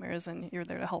these nightmares, and you're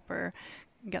there to help her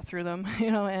get through them,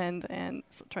 and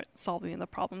try solving the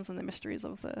problems and the mysteries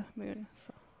of the moon.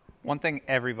 So. One thing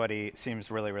everybody seems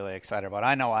really, really excited about,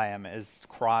 I know I am, is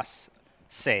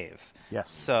cross-save. Yes.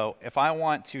 So if I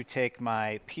want to take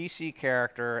my PC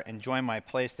character and join my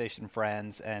PlayStation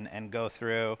friends and go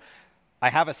through, I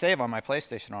have a save on my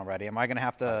PlayStation already. Am I going to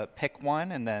have to pick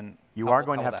one and then? You are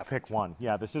going to have to pick one.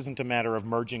 Yeah, this isn't a matter of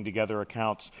merging together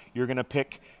accounts. You're going to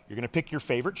pick your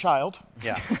favorite child.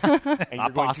 Yeah. And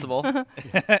not possible.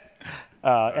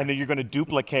 And then you're going to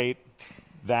duplicate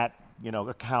that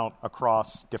account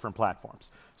across different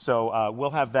platforms. So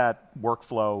we'll have that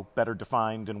workflow better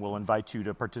defined, and we'll invite you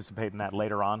to participate in that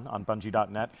later on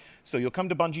Bungie.net. So you'll come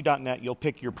to Bungie.net, you'll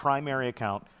pick your primary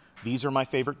account. These are my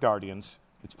favorite Guardians.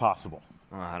 It's possible.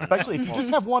 Especially if you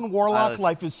just have one Warlock,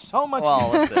 life is so much easier.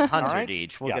 Well, listen, 100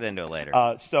 each. We'll get into it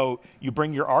later. So you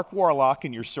bring your Arc Warlock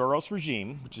and your Suros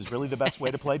regime, which is really the best way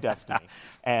to play Destiny,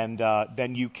 and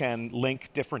then you can link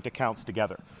different accounts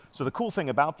together. So the cool thing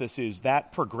about this is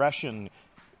that progression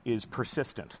is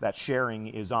persistent. That sharing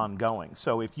is ongoing.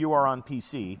 So if you are on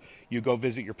PC, you go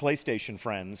visit your PlayStation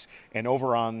friends, and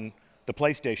over on the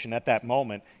PlayStation at that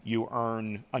moment, you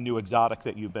earn a new exotic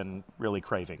that you've been really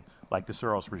craving, like the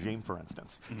Suros regime, for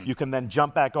instance. Mm-hmm. You can then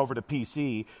jump back over to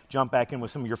PC, jump back in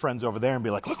with some of your friends over there and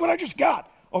be like, look what I just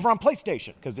got over on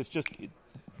PlayStation, because it's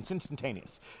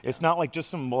instantaneous. Yeah. It's not like just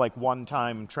some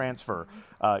one-time transfer.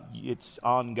 It's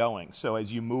ongoing. So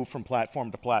as you move from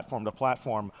platform to platform to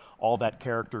platform, all that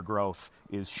character growth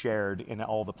is shared in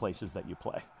all the places that you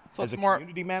play. So as a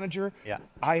community manager,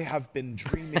 I have been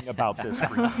dreaming about this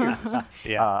for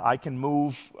years. I can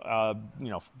move,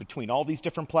 between all these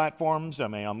different platforms. I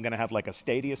mean, I'm going to have like a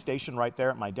Stadia station right there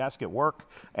at my desk at work,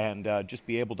 and just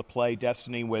be able to play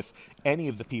Destiny with any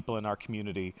of the people in our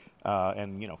community,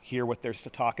 and hear what they're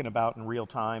talking about in real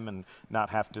time, and not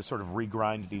have to sort of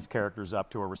regrind these characters up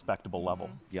to a respectable level.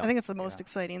 I think it's the most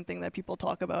exciting thing that people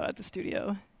talk about at the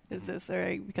studio. Is this,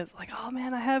 right? Because oh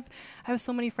man, I have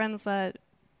so many friends that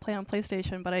play on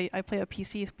PlayStation, but I play a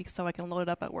PC so I can load it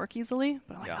up at work easily.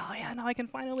 But I'm like, oh yeah, now I can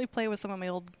finally play with some of my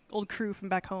old crew from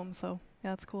back home. So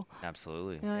yeah, it's cool.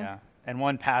 Absolutely. Yeah. And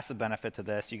one passive benefit to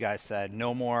this, you guys said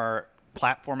no more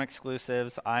platform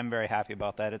exclusives. I'm very happy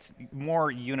about that. It's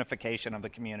more unification of the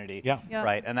community. Yeah.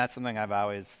 Right. And that's something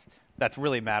that's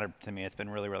really mattered to me. It's been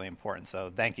really, really important.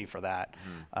 So thank you for that.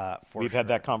 We've had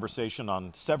that conversation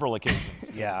on several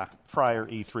occasions. Prior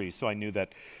E3, so I knew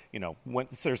that,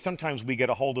 sometimes we get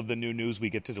a hold of the new news we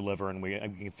get to deliver, and we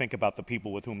can think about the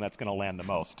people with whom that's going to land the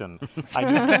most. And I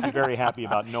knew you'd be very happy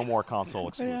about no more console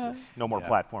exclusives, no more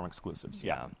platform exclusives.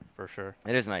 Yeah, for sure.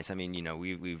 It is nice. I mean,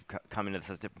 we've come into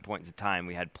such different points in time.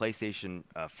 We had PlayStation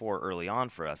 4 early on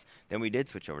for us. Then we did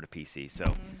switch over to PC. So,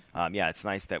 it's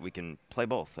nice that we can play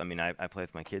both. I mean, I play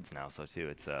with my kids now, so too.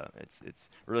 It's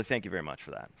really, thank you very much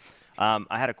for that.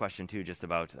 I had a question too, just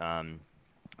about.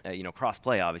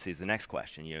 Cross-play obviously is the next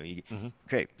question.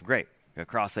 Great.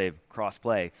 Cross-save,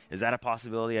 cross-play. Is that a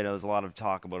possibility? I know there's a lot of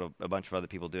talk about a bunch of other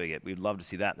people doing it. We'd love to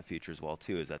see that in the future as well,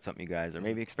 too. Is that something you guys are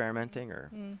maybe experimenting? Or?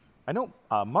 I know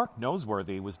Mark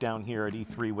Noseworthy was down here at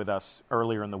E3 with us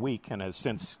earlier in the week and has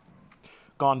since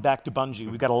gone back to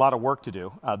Bungie. We've got a lot of work to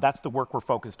do. That's the work we're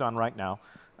focused on right now.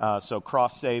 So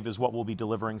cross-save is what we'll be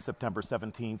delivering September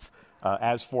 17th.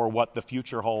 As for what the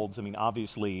future holds, I mean,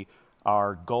 obviously,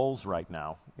 our goals right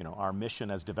now, our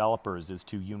mission as developers is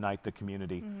to unite the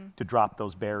community, to drop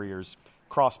those barriers.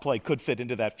 Cross-play could fit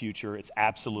into that future. It's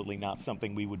absolutely not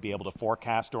something we would be able to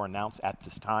forecast or announce at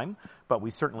this time, but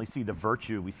we certainly see the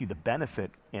virtue, we see the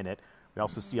benefit in it. We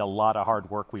also see a lot of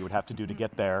hard work we would have to do to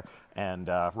get there, and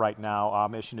right now our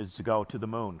mission is to go to the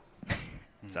moon.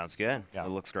 Sounds good. Yeah. It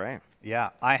looks great. Yeah,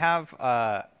 I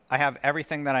have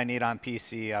everything that I need on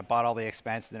PC. I bought all the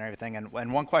expansions and everything.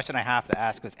 And one question I have to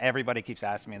ask, because everybody keeps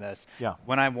asking me this. Yeah.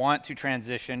 When I want to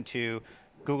transition to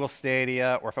Google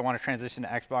Stadia, or if I want to transition to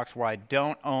Xbox where I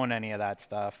don't own any of that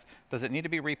stuff, does it need to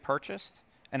be repurchased?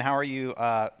 And how are you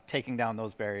taking down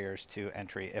those barriers to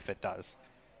entry if it does?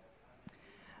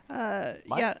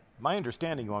 My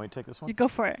understanding, you want me to take this one? You go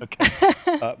for it.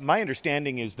 Okay. My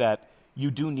understanding is that you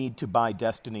do need to buy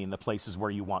Destiny in the places where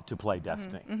you want to play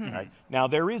Destiny. Right? Now,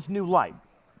 there is New Light.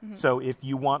 So if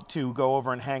you want to go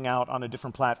over and hang out on a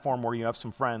different platform where you have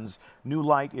some friends, New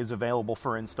Light is available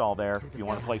for install there. If you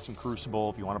want to play some Crucible,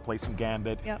 if you want to play some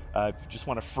Gambit, if you just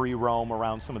want to free roam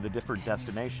around some of the different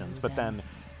destinations. But then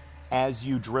as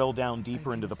you drill down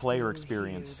deeper into the player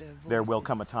experience, there will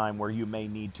come a time where you may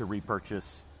need to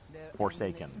repurchase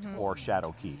Forsaken or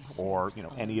Shadowkeep or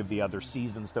any of the other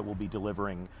seasons that we'll be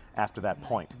delivering after that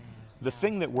point. The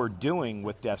thing that we're doing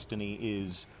with Destiny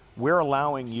is we're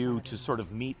allowing you to sort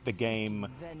of meet the game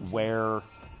where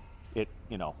it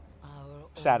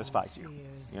satisfies you.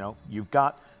 You've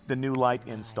got the New Light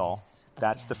install.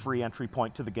 That's the free entry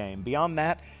point to the game. Beyond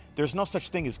that, there's no such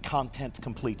thing as content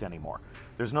complete anymore.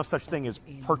 There's no such thing as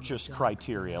purchase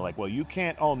criteria. Like, well, you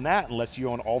can't own that unless you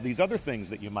own all these other things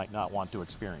that you might not want to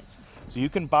experience. So you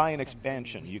can buy an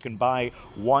expansion. You can buy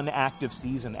one active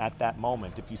season at that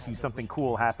moment. If you see something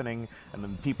cool happening and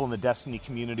then people in the Destiny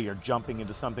community are jumping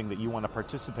into something that you want to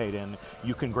participate in,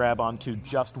 you can grab onto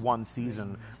just one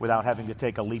season without having to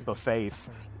take a leap of faith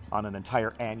on an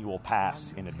entire annual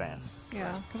pass in advance.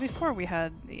 Yeah, because before we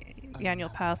had the annual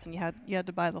pass, and you had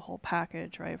to buy the whole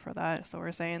package, right, for that. So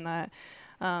we're saying that,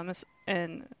 and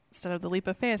instead of the leap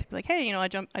of faith, be like, hey, I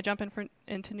jump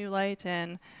into New Light,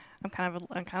 and I'm kind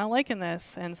of liking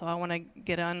this, and so I want to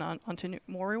get onto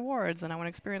more rewards, and I want to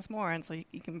experience more, and so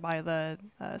you can buy the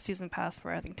season pass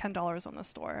for I think $10 on the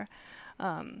store,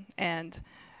 and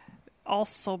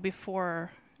also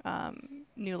before.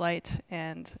 New Light,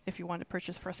 and if you wanted to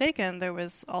purchase Forsaken, there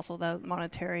was also the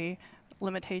monetary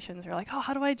limitations. You're like, oh,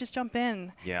 how do I just jump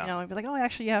in? Yeah. And be like, oh,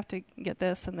 actually, you have to get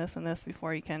this and this and this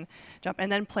before you can jump.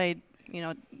 And then play,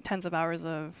 tens of hours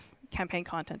of campaign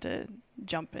content to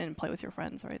jump in and play with your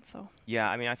friends, right? So. Yeah,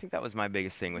 I mean, I think that was my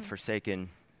biggest thing with Forsaken.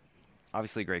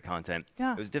 Obviously, great content.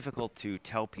 Yeah. It was difficult to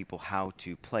tell people how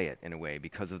to play it in a way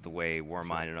because of the way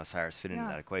Warmind and Osiris fit into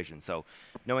that equation. So,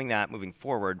 knowing that moving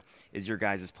forward, is your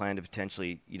guys' plan to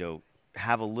potentially,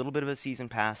 have a little bit of a season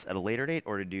pass at a later date,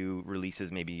 or to do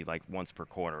releases maybe like once per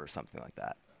quarter or something like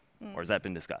that? Or has that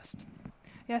been discussed?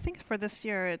 Yeah, I think for this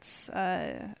year it's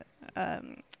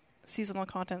seasonal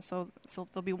content, so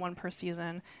there'll be one per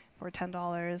season for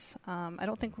 $10. I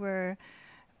don't think we're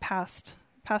past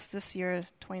this year,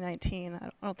 2019,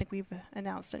 I don't think we've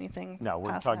announced anything. No,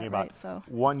 we're past talking that, about right? So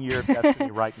 1 year of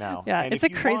Destiny right now. Yeah, and it's a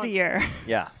crazy year.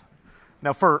 Yeah.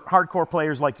 Now, for hardcore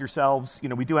players like yourselves,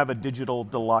 we do have a digital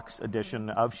deluxe edition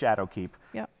of Shadowkeep.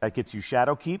 Yep. That gets you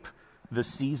Shadowkeep, the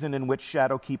season in which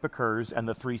Shadowkeep occurs and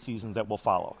the 3 seasons that will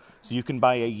follow. So you can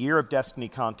buy a year of Destiny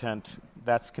content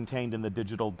that's contained in the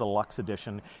digital deluxe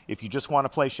edition. If you just want to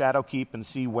play Shadowkeep and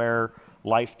see where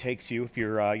life takes you, if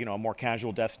you're a more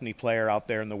casual Destiny player out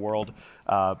there in the world,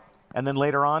 and then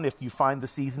later on, if you find the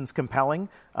seasons compelling,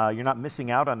 you're not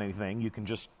missing out on anything. You can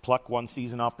just pluck one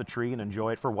season off the tree and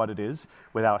enjoy it for what it is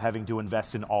without having to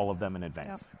invest in all of them in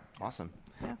advance. Yep. Awesome.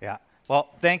 Yeah. Well,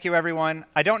 thank you, everyone.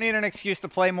 I don't need an excuse to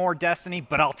play more Destiny,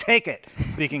 but I'll take it.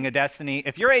 Speaking of Destiny,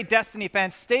 if you're a Destiny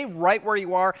fan, stay right where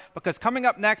you are, because coming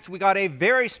up next, we got a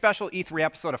very special E3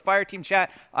 episode of Fireteam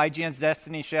Chat, IGN's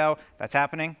Destiny show. That's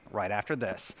happening right after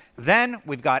this. Then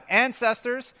we've got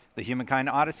Ancestors, the Humankind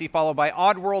Odyssey, followed by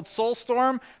Oddworld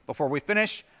Soulstorm, before we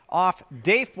finish off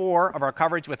day 4 of our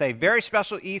coverage with a very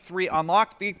special E3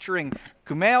 Unlocked featuring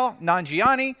Kumail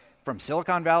Nanjiani from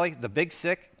Silicon Valley, The Big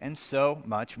Sick, and so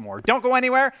much more. Don't go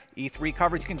anywhere. E3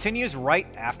 coverage continues right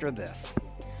after this.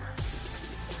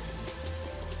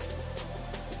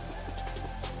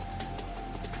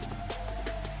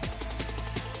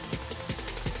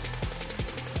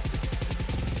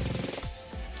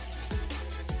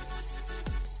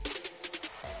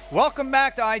 Welcome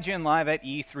back to IGN Live at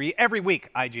E3. Every week,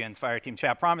 IGN's Fireteam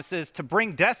Chat promises to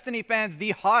bring Destiny fans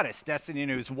the hottest Destiny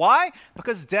news. Why?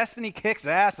 Because Destiny kicks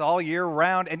ass all year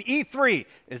round, and E3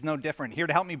 is no different. Here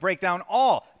to help me break down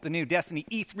all the new Destiny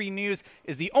E3 news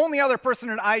is the only other person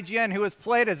at IGN who has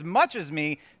played as much as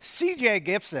me, CJ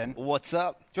Gibson. What's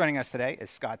up? Joining us today is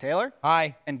Scott Taylor.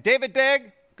 Hi. And David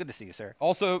Digg. Good to see you, sir.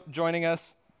 Also joining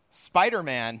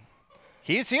Spider-Man.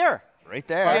 He's here. Right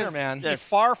there. Spider-Man. He's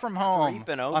far from home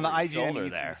on the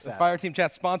IGN there. The Fireteam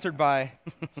Chat sponsored by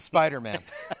Spider-Man.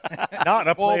 Not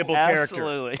a playable character.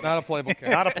 Absolutely. Not a playable character.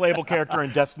 Not a playable character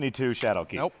in Destiny 2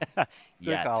 Shadowkeep. Nope.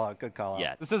 Good call out. Good call out.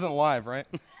 Yeah. This isn't live, right?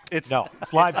 It's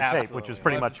live to tape, which is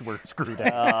pretty much we're screwed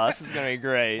out. This is going to be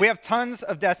great. We have tons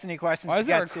of Destiny questions Why to is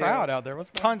there get a crowd out there? What's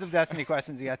going on? Tons of Destiny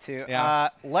questions to get to. Yeah.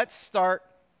 Let's start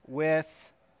with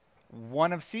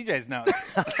one of CJ's notes.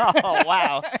 Oh,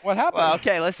 wow. What happened? Well,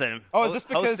 okay, listen. Oh, is this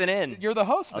because hosting in. You're the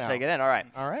host now? I'll take it in. All right.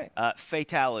 All right.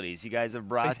 Fatalities. You guys have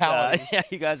brought.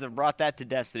 You guys have brought that to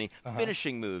Destiny.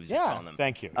 Finishing moves. Yeah. You call them.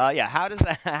 Thank you. Yeah. How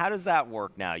does that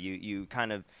work now? You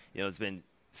kind of it's been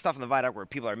stuff in the Vidoc where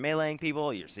people are meleeing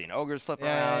people. You're seeing ogres flipping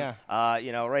around.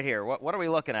 Yeah. Right here. What are we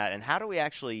looking at, and how do we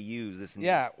actually use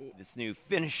this new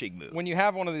finishing move? When you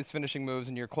have one of these finishing moves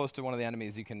and you're close to one of the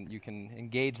enemies, you can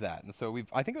engage that. And so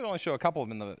I think we only show a couple of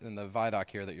them in the Vidoc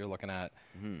here that you're looking at.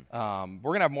 Mm-hmm.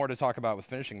 We're gonna have more to talk about with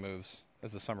finishing moves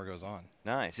as the summer goes on.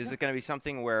 Nice. Is it going to be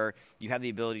something where you have the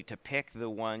ability to pick the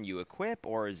one you equip,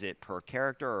 or is it per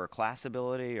character or class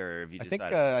ability, or have you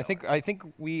decided? I think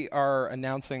we are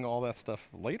announcing all that stuff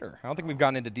later. I don't think we've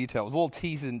gotten into details. A little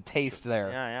tease and taste there.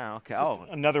 Yeah. Okay.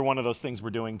 Another one of those things we're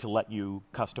doing to let you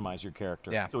customize your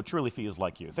character. Yeah. So it truly feels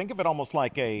like you. Think of it almost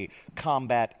like a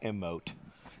combat emote.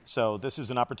 So this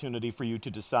is an opportunity for you to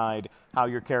decide how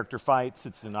your character fights.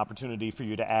 It's an opportunity for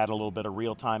you to add a little bit of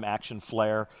real-time action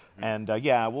flair. And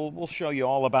we'll show you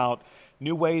all about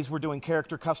new ways we're doing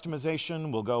character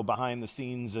customization. We'll go behind the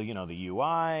scenes, the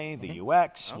UI, the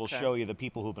UX. Okay. We'll show you the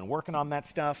people who've been working on that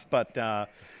stuff. But,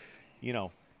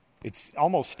 it's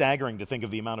almost staggering to think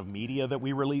of the amount of media that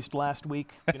we released last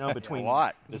week, between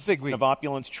the Season of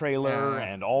Opulence trailer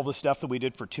and all the stuff that we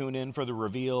did for Tune-In for the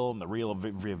reveal and the real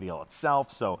reveal itself.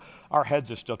 So our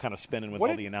heads are still kind of spinning with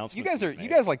all the announcements. You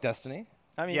guys like Destiny?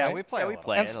 I mean, we play.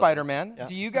 And Spider-Man. Yeah.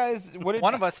 Do you guys?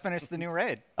 One of us finished the new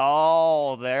raid.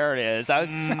 Oh, there it is.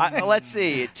 Let's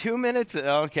see. 2 minutes.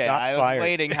 Okay, I was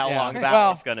waiting how long that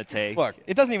was going to take. Look,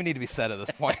 it doesn't even need to be said at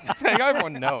this point.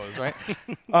 Everyone knows, right?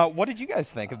 What did you guys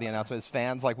think of the announcement as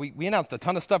fans? Like, we announced a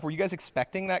ton of stuff. Were you guys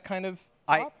expecting that kind of?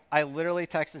 I literally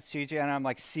texted CJ and I'm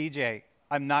like, CJ,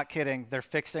 I'm not kidding. They're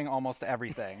fixing almost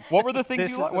everything. What were the things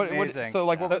you liked? Amazing. So,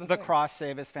 like, what were the cross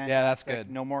save is fantastic. Yeah, that's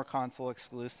good. No more console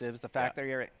exclusives. The fact that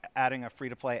you're adding a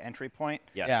free-to-play entry point.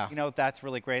 Yes. Yeah. That's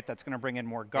really great. That's going to bring in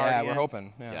more Guardians. Yeah, we're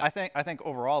hoping. Yeah. I think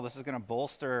overall this is going to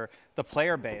bolster the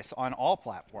player base on all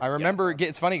platforms. I remember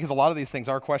it's funny because a lot of these things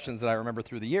are questions that I remember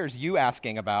through the years you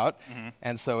asking about,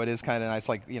 and so it is kind of nice.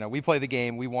 Like we play the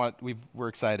game. We're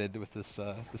excited with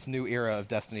this new era of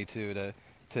Destiny 2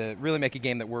 to really make a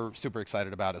game that we're super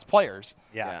excited about as players.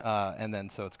 Yeah. And then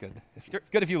so it's good. It's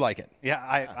good if you like it. Yeah,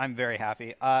 I'm very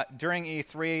happy. During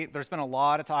E3, there's been a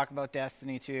lot of talk about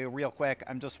Destiny 2. Real quick,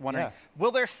 I'm just wondering,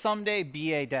 will there someday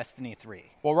be a Destiny 3?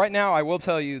 Well, right now, I will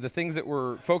tell you the things that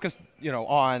we're focused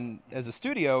on as a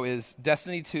studio is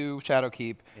Destiny 2,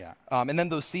 Shadowkeep, and then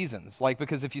those seasons.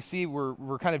 Because if you see, we're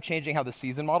kind of changing how the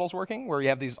season model's working, where you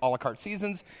have these a la carte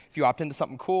seasons. If you opt into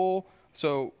something cool,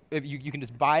 So if you can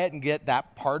just buy it and get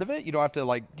that part of it. You don't have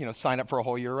to sign up for a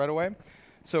whole year right away.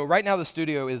 So right now the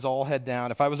studio is all head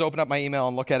down. If I was to open up my email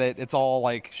and look at it, it's all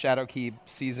like Shadowkeep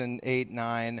Season 8,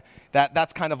 9.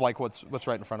 That's kind of like what's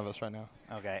right in front of us right now.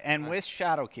 Okay, and with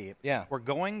Shadowkeep, we're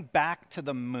going back to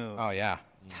the moon. Oh, yeah.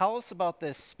 Tell us about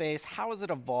this space. How has it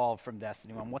evolved from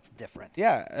Destiny 1? What's different?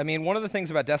 Yeah, I mean, one of the things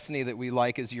about Destiny that we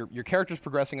like is your character's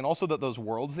progressing, and also that those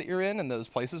worlds that you're in and those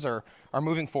places are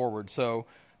moving forward. So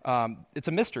it's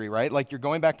a mystery, right? Like, you're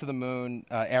going back to the moon.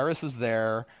 Eris is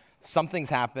there. Something's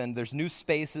happened. There's new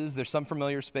spaces. There's some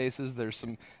familiar spaces.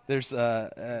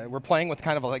 We're playing with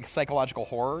kind of a psychological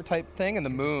horror type thing, and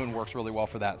the moon works really well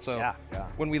for that. So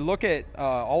when we look at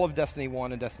all of Destiny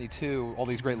 1 and Destiny 2, all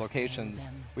these great locations,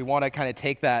 we want to kind of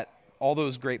take all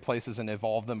those great places and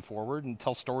evolve them forward and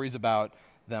tell stories about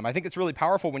them. I think it's really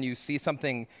powerful when you see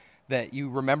something that you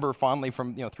remember fondly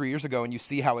from 3 years ago, and you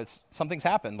see how something's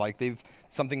happened. Like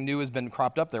something new has been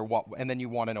cropped up there, and then you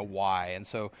want to know why. And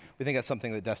so we think that's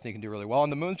something that Destiny can do really well.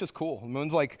 And the moon's just cool. The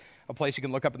moon's like a place you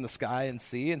can look up in the sky and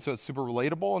see, and so it's super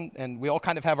relatable. And we all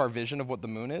kind of have our vision of what the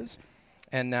moon is.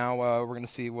 And now we're going to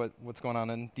see what's going on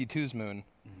in D2's moon.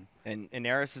 Mm-hmm. And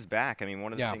Eris is back. I mean,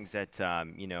 one of the things that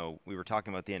we were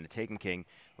talking about at the end of Taken King,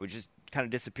 we just kind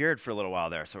of disappeared for a little while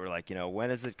there. So we're like,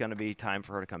 when is it going to be time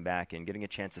for her to come back? And getting a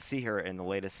chance to see her in the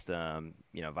latest,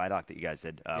 Vidoc that you guys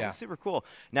did was super cool.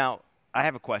 Now, I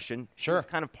have a question. Sure. It's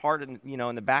kind of part in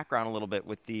the background a little bit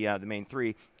with the main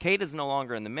three. Cade is no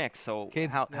longer in the mix, so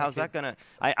how's that going to?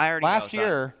 I already last know,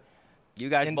 year. You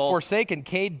guys in both Forsaken,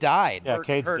 Cade died. Yeah,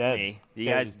 Cade's hurt dead. me. You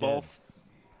guys both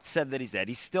said that he's dead.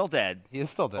 He's still dead. He is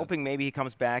still dead. Hoping maybe he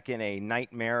comes back in a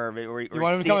nightmare. Or you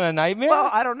want him to become in a nightmare? Well,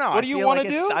 I don't know. What do you want to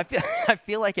do? I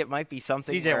feel like it might be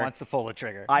something. CJ wants to pull the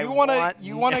trigger. You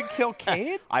want to kill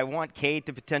Cade? I want Cade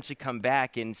to potentially come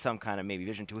back in some kind of maybe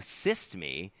vision to assist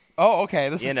me. Oh, okay.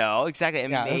 Exactly.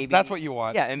 And maybe that's what you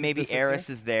want. Yeah, and maybe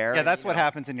Eris is there. Yeah, that's what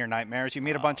happens in your nightmares. You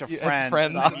meet a bunch of friends.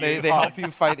 And they help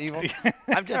you fight evil.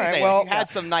 I'm just saying, if you had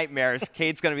some nightmares,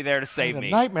 Cade's going to be there to save me. I had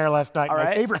a nightmare last night. All My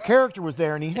right? favorite character was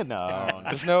there, and he hid.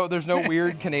 There's no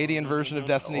weird Canadian version of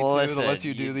Destiny 2 that lets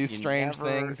you do these strange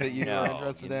things that you are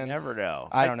interested in. You never know.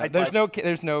 I don't know.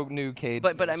 There's no new Cade.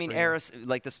 But I mean, Eris,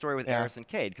 like the story with Eris and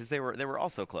Cade, because they were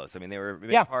also close. I mean, they were a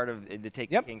big part of the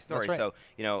Taken King story. Right. So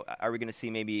are we going to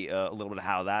see maybe a little bit of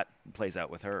how that plays out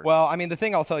with her? Well, I mean, the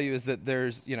thing I'll tell you is that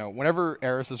there's, whenever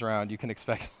Eris is around, you can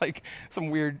expect some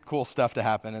weird, cool stuff to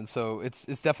happen, and so it's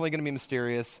definitely going to be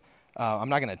mysterious. I'm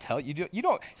not going to tell you. You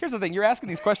don't. Here's the thing. You're asking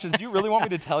these questions. Do you really want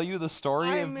me to tell you the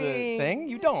story of the thing?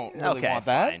 You don't really want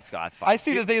that. Fine, Scott, fine. I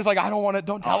see the things like I don't want to.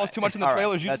 Don't tell us too much in the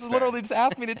trailers. You literally just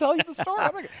asked me to tell you the story.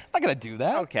 I'm not going to do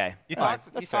that. Okay. You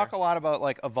talk a lot about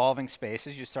evolving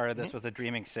spaces. You started this with a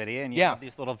Dreaming City, and you have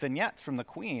these little vignettes from the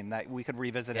Queen that we could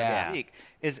revisit every week.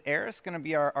 Is Eris going to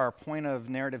be our point of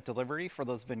narrative delivery for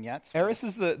those vignettes? Eris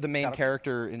is the main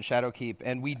character in Shadowkeep,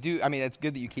 and we do. I mean, it's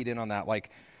good that you keyed in on that.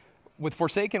 With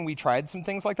Forsaken, we tried some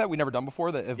things like that we'd never done before,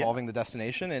 evolving the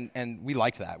destination, and we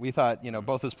liked that. We thought,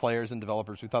 both as players and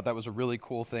developers, we thought that was a really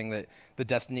cool thing that the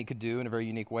Destiny could do in a very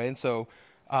unique way. And so,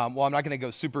 while I'm not going to go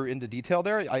super into detail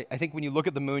there, I think when you look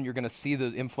at the moon, you're going to see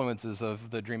the influences of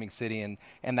the Dreaming City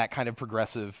and that kind of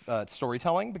progressive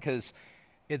storytelling, because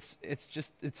it's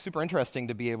super interesting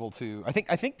to be able to. I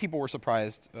think people were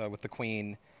surprised with the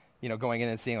Queen, going in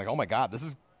and seeing oh my God,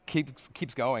 this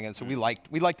keeps going, and so we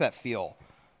liked that feel.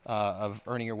 Of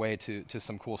earning your way to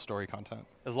some cool story content.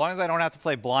 As long as I don't have to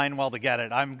play Blindwell to get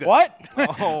it, I'm good. What?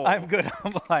 I'm good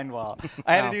on Blindwell.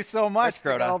 I had to do so much to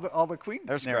get all the Queen.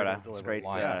 There's Scrota. It's great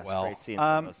seeing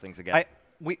some of those things again.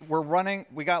 We're running.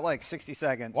 We got 60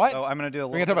 seconds. What? So I'm going to do a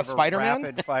We're little gonna bit talk of about a Spider-Man?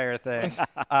 rapid fire thing.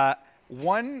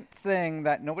 One thing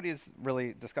that nobody's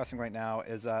really discussing right now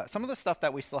is some of the stuff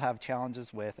that we still have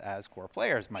challenges with as core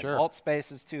players. My vault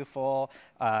space is too full.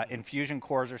 Infusion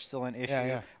cores are still an issue.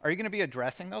 Yeah. Are you going to be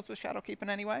addressing those with Shadowkeep in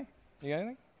any way? You got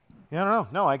anything? Yeah, I don't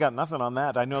know. No, I got nothing on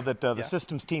that. I know that the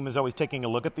systems team is always taking a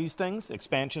look at these things.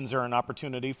 Expansions are an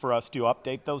opportunity for us to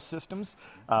update those systems.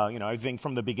 I think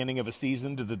from the beginning of a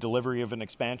season to the delivery of an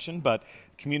expansion, but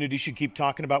community should keep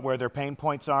talking about where their pain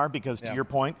points are, because to your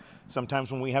point,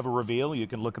 sometimes when we have a reveal, you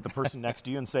can look at the person next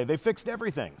to you and say, they fixed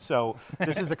everything. So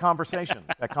this is a conversation.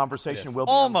 That conversation will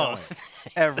be almost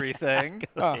everything.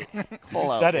 You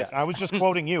said it. I was just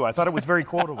quoting you. I thought it was very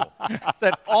quotable.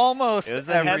 Said almost it was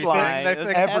a everything. headline. It was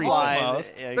a headline.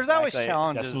 Almost. Yeah, There's always exactly.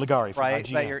 challenges, Justin Ligari from right?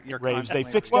 IGN That you're raves they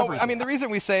constantly fixed Well, everything. I mean, the reason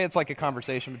we say it's like a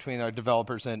conversation between our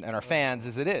developers and our fans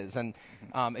is it is. And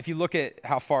if you look at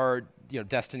how far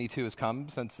Destiny 2 has come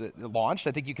since it launched,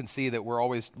 I think you can see that we're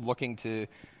always looking to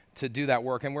to do that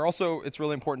work. And it's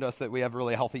really important to us that we have a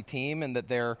really healthy team and that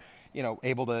they're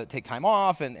able to take time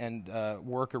off and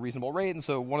work a reasonable rate. And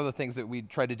so one of the things that we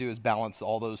try to do is balance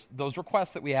all those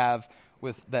requests that we have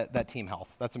with that team health.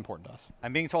 That's important to us.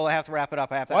 I'm being told I have to wrap it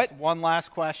up. I have to ask one last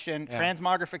question. Yeah.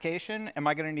 Transmogrification, am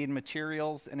I going to need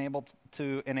materials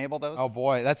to enable those? Oh,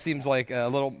 boy. That seems like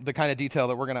the kind of detail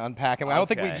that we're going to unpack. And I don't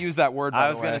think we've used that word, by the way.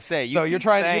 I was going to say, you're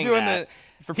doing that.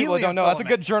 For people who don't know, that's a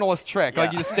good journalist trick.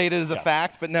 Like you just state it as a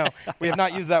fact, but no, we have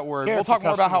not used that word. We'll talk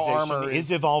more about how armor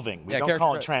is evolving. We don't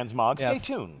call it transmog. Stay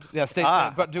tuned. Yeah, stay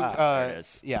tuned. But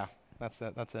yeah, that's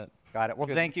it. Got it. Well,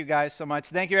 thank you guys so much.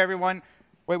 Thank you, everyone.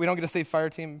 Wait, we don't get to say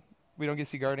Fireteam. We don't get to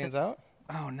see Guardians out?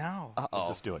 Oh, no. We'll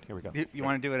just do it. Here we go. You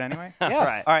want to do it anyway? Yes.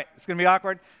 All right. It's going to be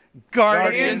awkward.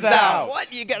 Guardians out. What?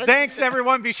 Thanks,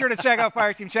 everyone. Be sure to check out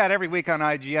Fireteam Chat every week on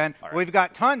IGN. Right. We've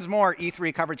got tons more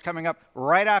E3 coverage coming up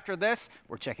right after this.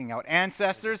 We're checking out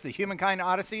Ancestors, the Humankind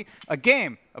Odyssey, a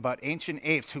game about ancient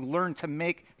apes who learned to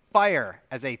make fire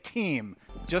as a team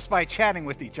just by chatting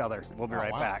with each other. We'll be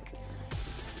right back.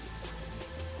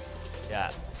 Yeah.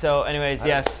 So anyways,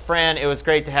 yes, Fran, it was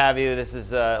great to have you. This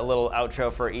is a little outro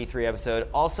for E3 episode.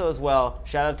 Also as well,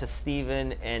 shout out to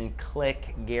Steven and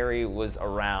Click. Gary was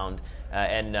around.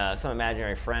 And some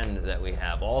imaginary friend that we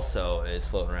have also is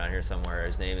floating around here somewhere.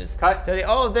 His name is Teddy.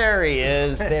 Oh, there he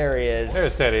is. There he is.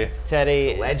 There's Teddy.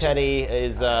 Teddy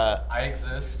is... I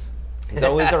exist. He's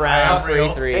always around for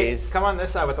E3s. Hey, come on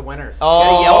this side with the winners.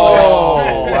 Oh,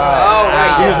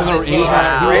 wow. He was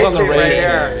on the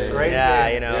radio.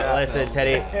 Yeah, listen,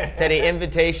 Teddy,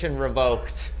 invitation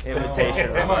revoked.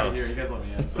 Invitation revoked. Here, you guys let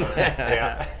me in. Sorry.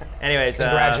 Yeah. Anyways,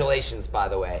 congratulations, by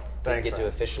the way. Didn't Thanks, get to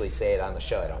officially say it on the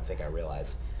show. I don't think I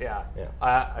realized. Yeah.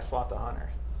 I swapped a Hunter.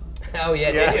 Oh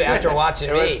yeah, did you? After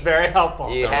watching me, it was very helpful.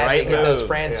 You had to get those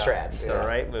Fran strats. The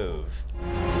right move.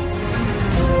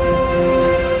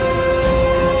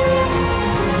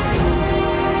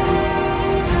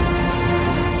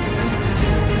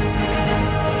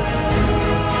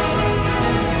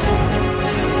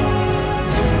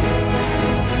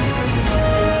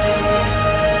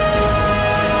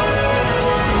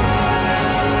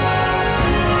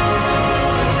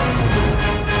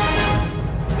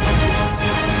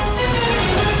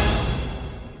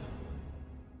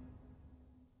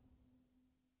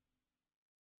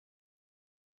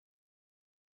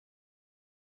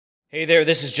 Hey there,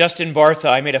 this is Justin Bartha.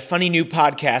 I made a funny new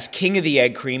podcast, King of the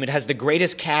Egg Cream. It has the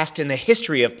greatest cast in the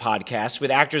history of podcasts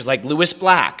with actors like Louis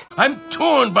Black. I'm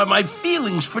torn by my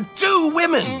feelings for two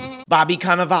women. Bobby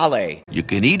Cannavale. You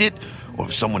can eat it, or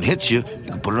if someone hits you,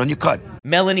 you can put it on your cut.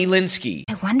 Melanie Linsky.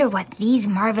 I wonder what these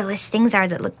marvelous things are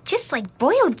that look just like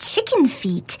boiled chicken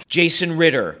feet. Jason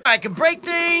Ritter. I can break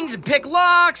things and pick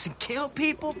locks and kill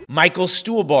people. Michael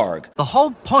Stuhlbarg. The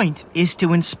whole point is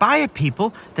to inspire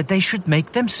people that they should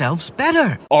make themselves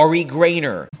better. Ari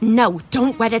Grainer. No,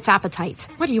 don't whet its appetite.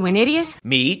 What are you, an idiot?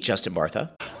 Me, Justin Bartha.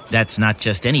 That's not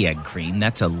just any egg cream,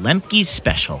 that's a Lemke's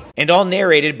special. And all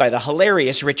narrated by the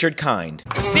hilarious Richard Kind.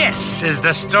 This is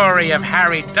the story of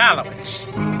Harry Dalowitz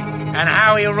and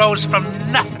how he rose from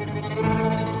nothing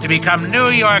to become New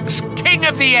York's King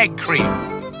of the Egg Cream.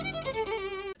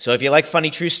 So if you like funny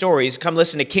true stories, come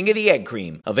listen to King of the Egg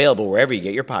Cream, available wherever you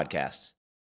get your podcasts.